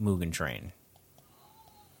Mugen Train.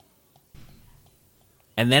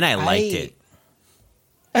 And then I liked it.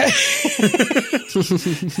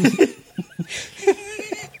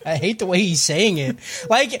 I hate the way he's saying it.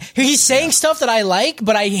 Like, he's saying stuff that I like,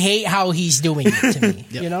 but I hate how he's doing it to me.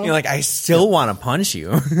 You know? You're like, I still want to punch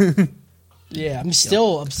you. Yeah, I'm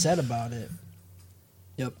still upset about it.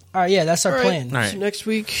 Yep. All right, yeah, that's our All right. plan. All right. So next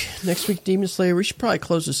week, Demon Slayer. We should probably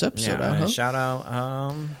close this episode out, huh? Shout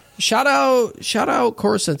out. Shout out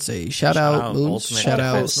Core Sensei. Shout out out Moons. Ultimate Shout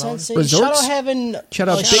Outfit. out Sensei. Resorts. Shout out having Shout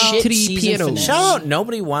out a Big shit Titty season Piano. finale. Shout out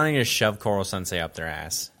nobody wanting to shove Coral Sensei up their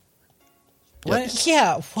ass. What?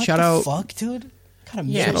 Yeah, what Shout the out- fuck, dude? What kind of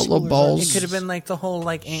Yeah. Shout out middle Low schoolers Balls. are It could have been like the whole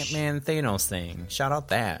like Ant-Man Thanos thing. Shout out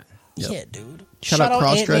that. these? Yeah, dude. Shout out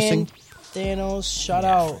cross-dressing. Ant-Man, Thanos. Shout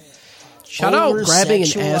out. Shout out grabbing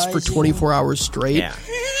an ass for Over-sexualizing. 24 hours straight. Yeah.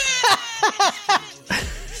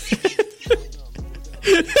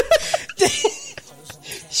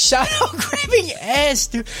 Shout out grabbing ass,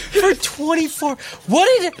 dude, for 24.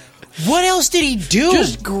 What else did he do?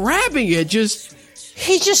 Just grabbing it. Just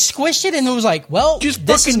He just squished it and was like, well, Just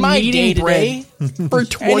this is fucking my kneading day bread today. for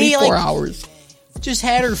 24 like- hours. Just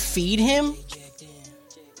had her feed him.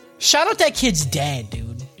 Shout out that kid's dad,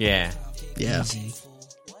 dude. Yeah. Yeah. Easy.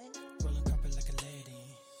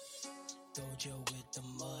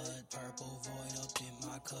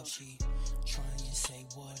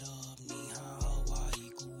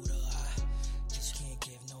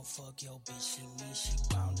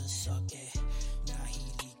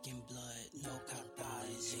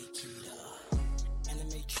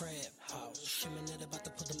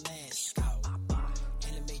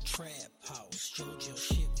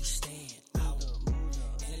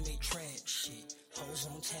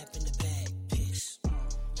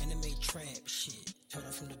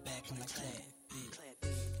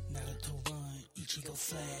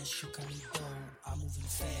 Flash, you got me go. I'm moving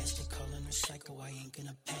fast. They calling her psycho. I ain't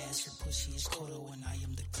gonna pass. Her pussy is Kodo and I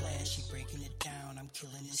am the Clash. She breaking it down. I'm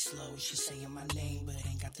killing it slow. She saying my name, but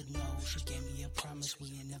ain't got the know. She gave me a promise we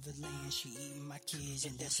in Neverland. She eating my kids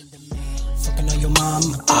and that's in demand. Fucking on your mom.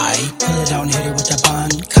 I pull it out and hit her with that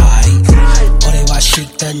Bankai. Oh, they watch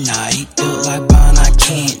Sheik the night. Built like Bon, I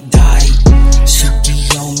can't die.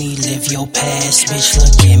 Tsukiyomi, live your past. Bitch,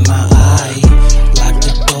 look in my eye. Lock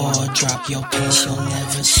the door, drop your pants, you'll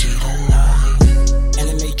never see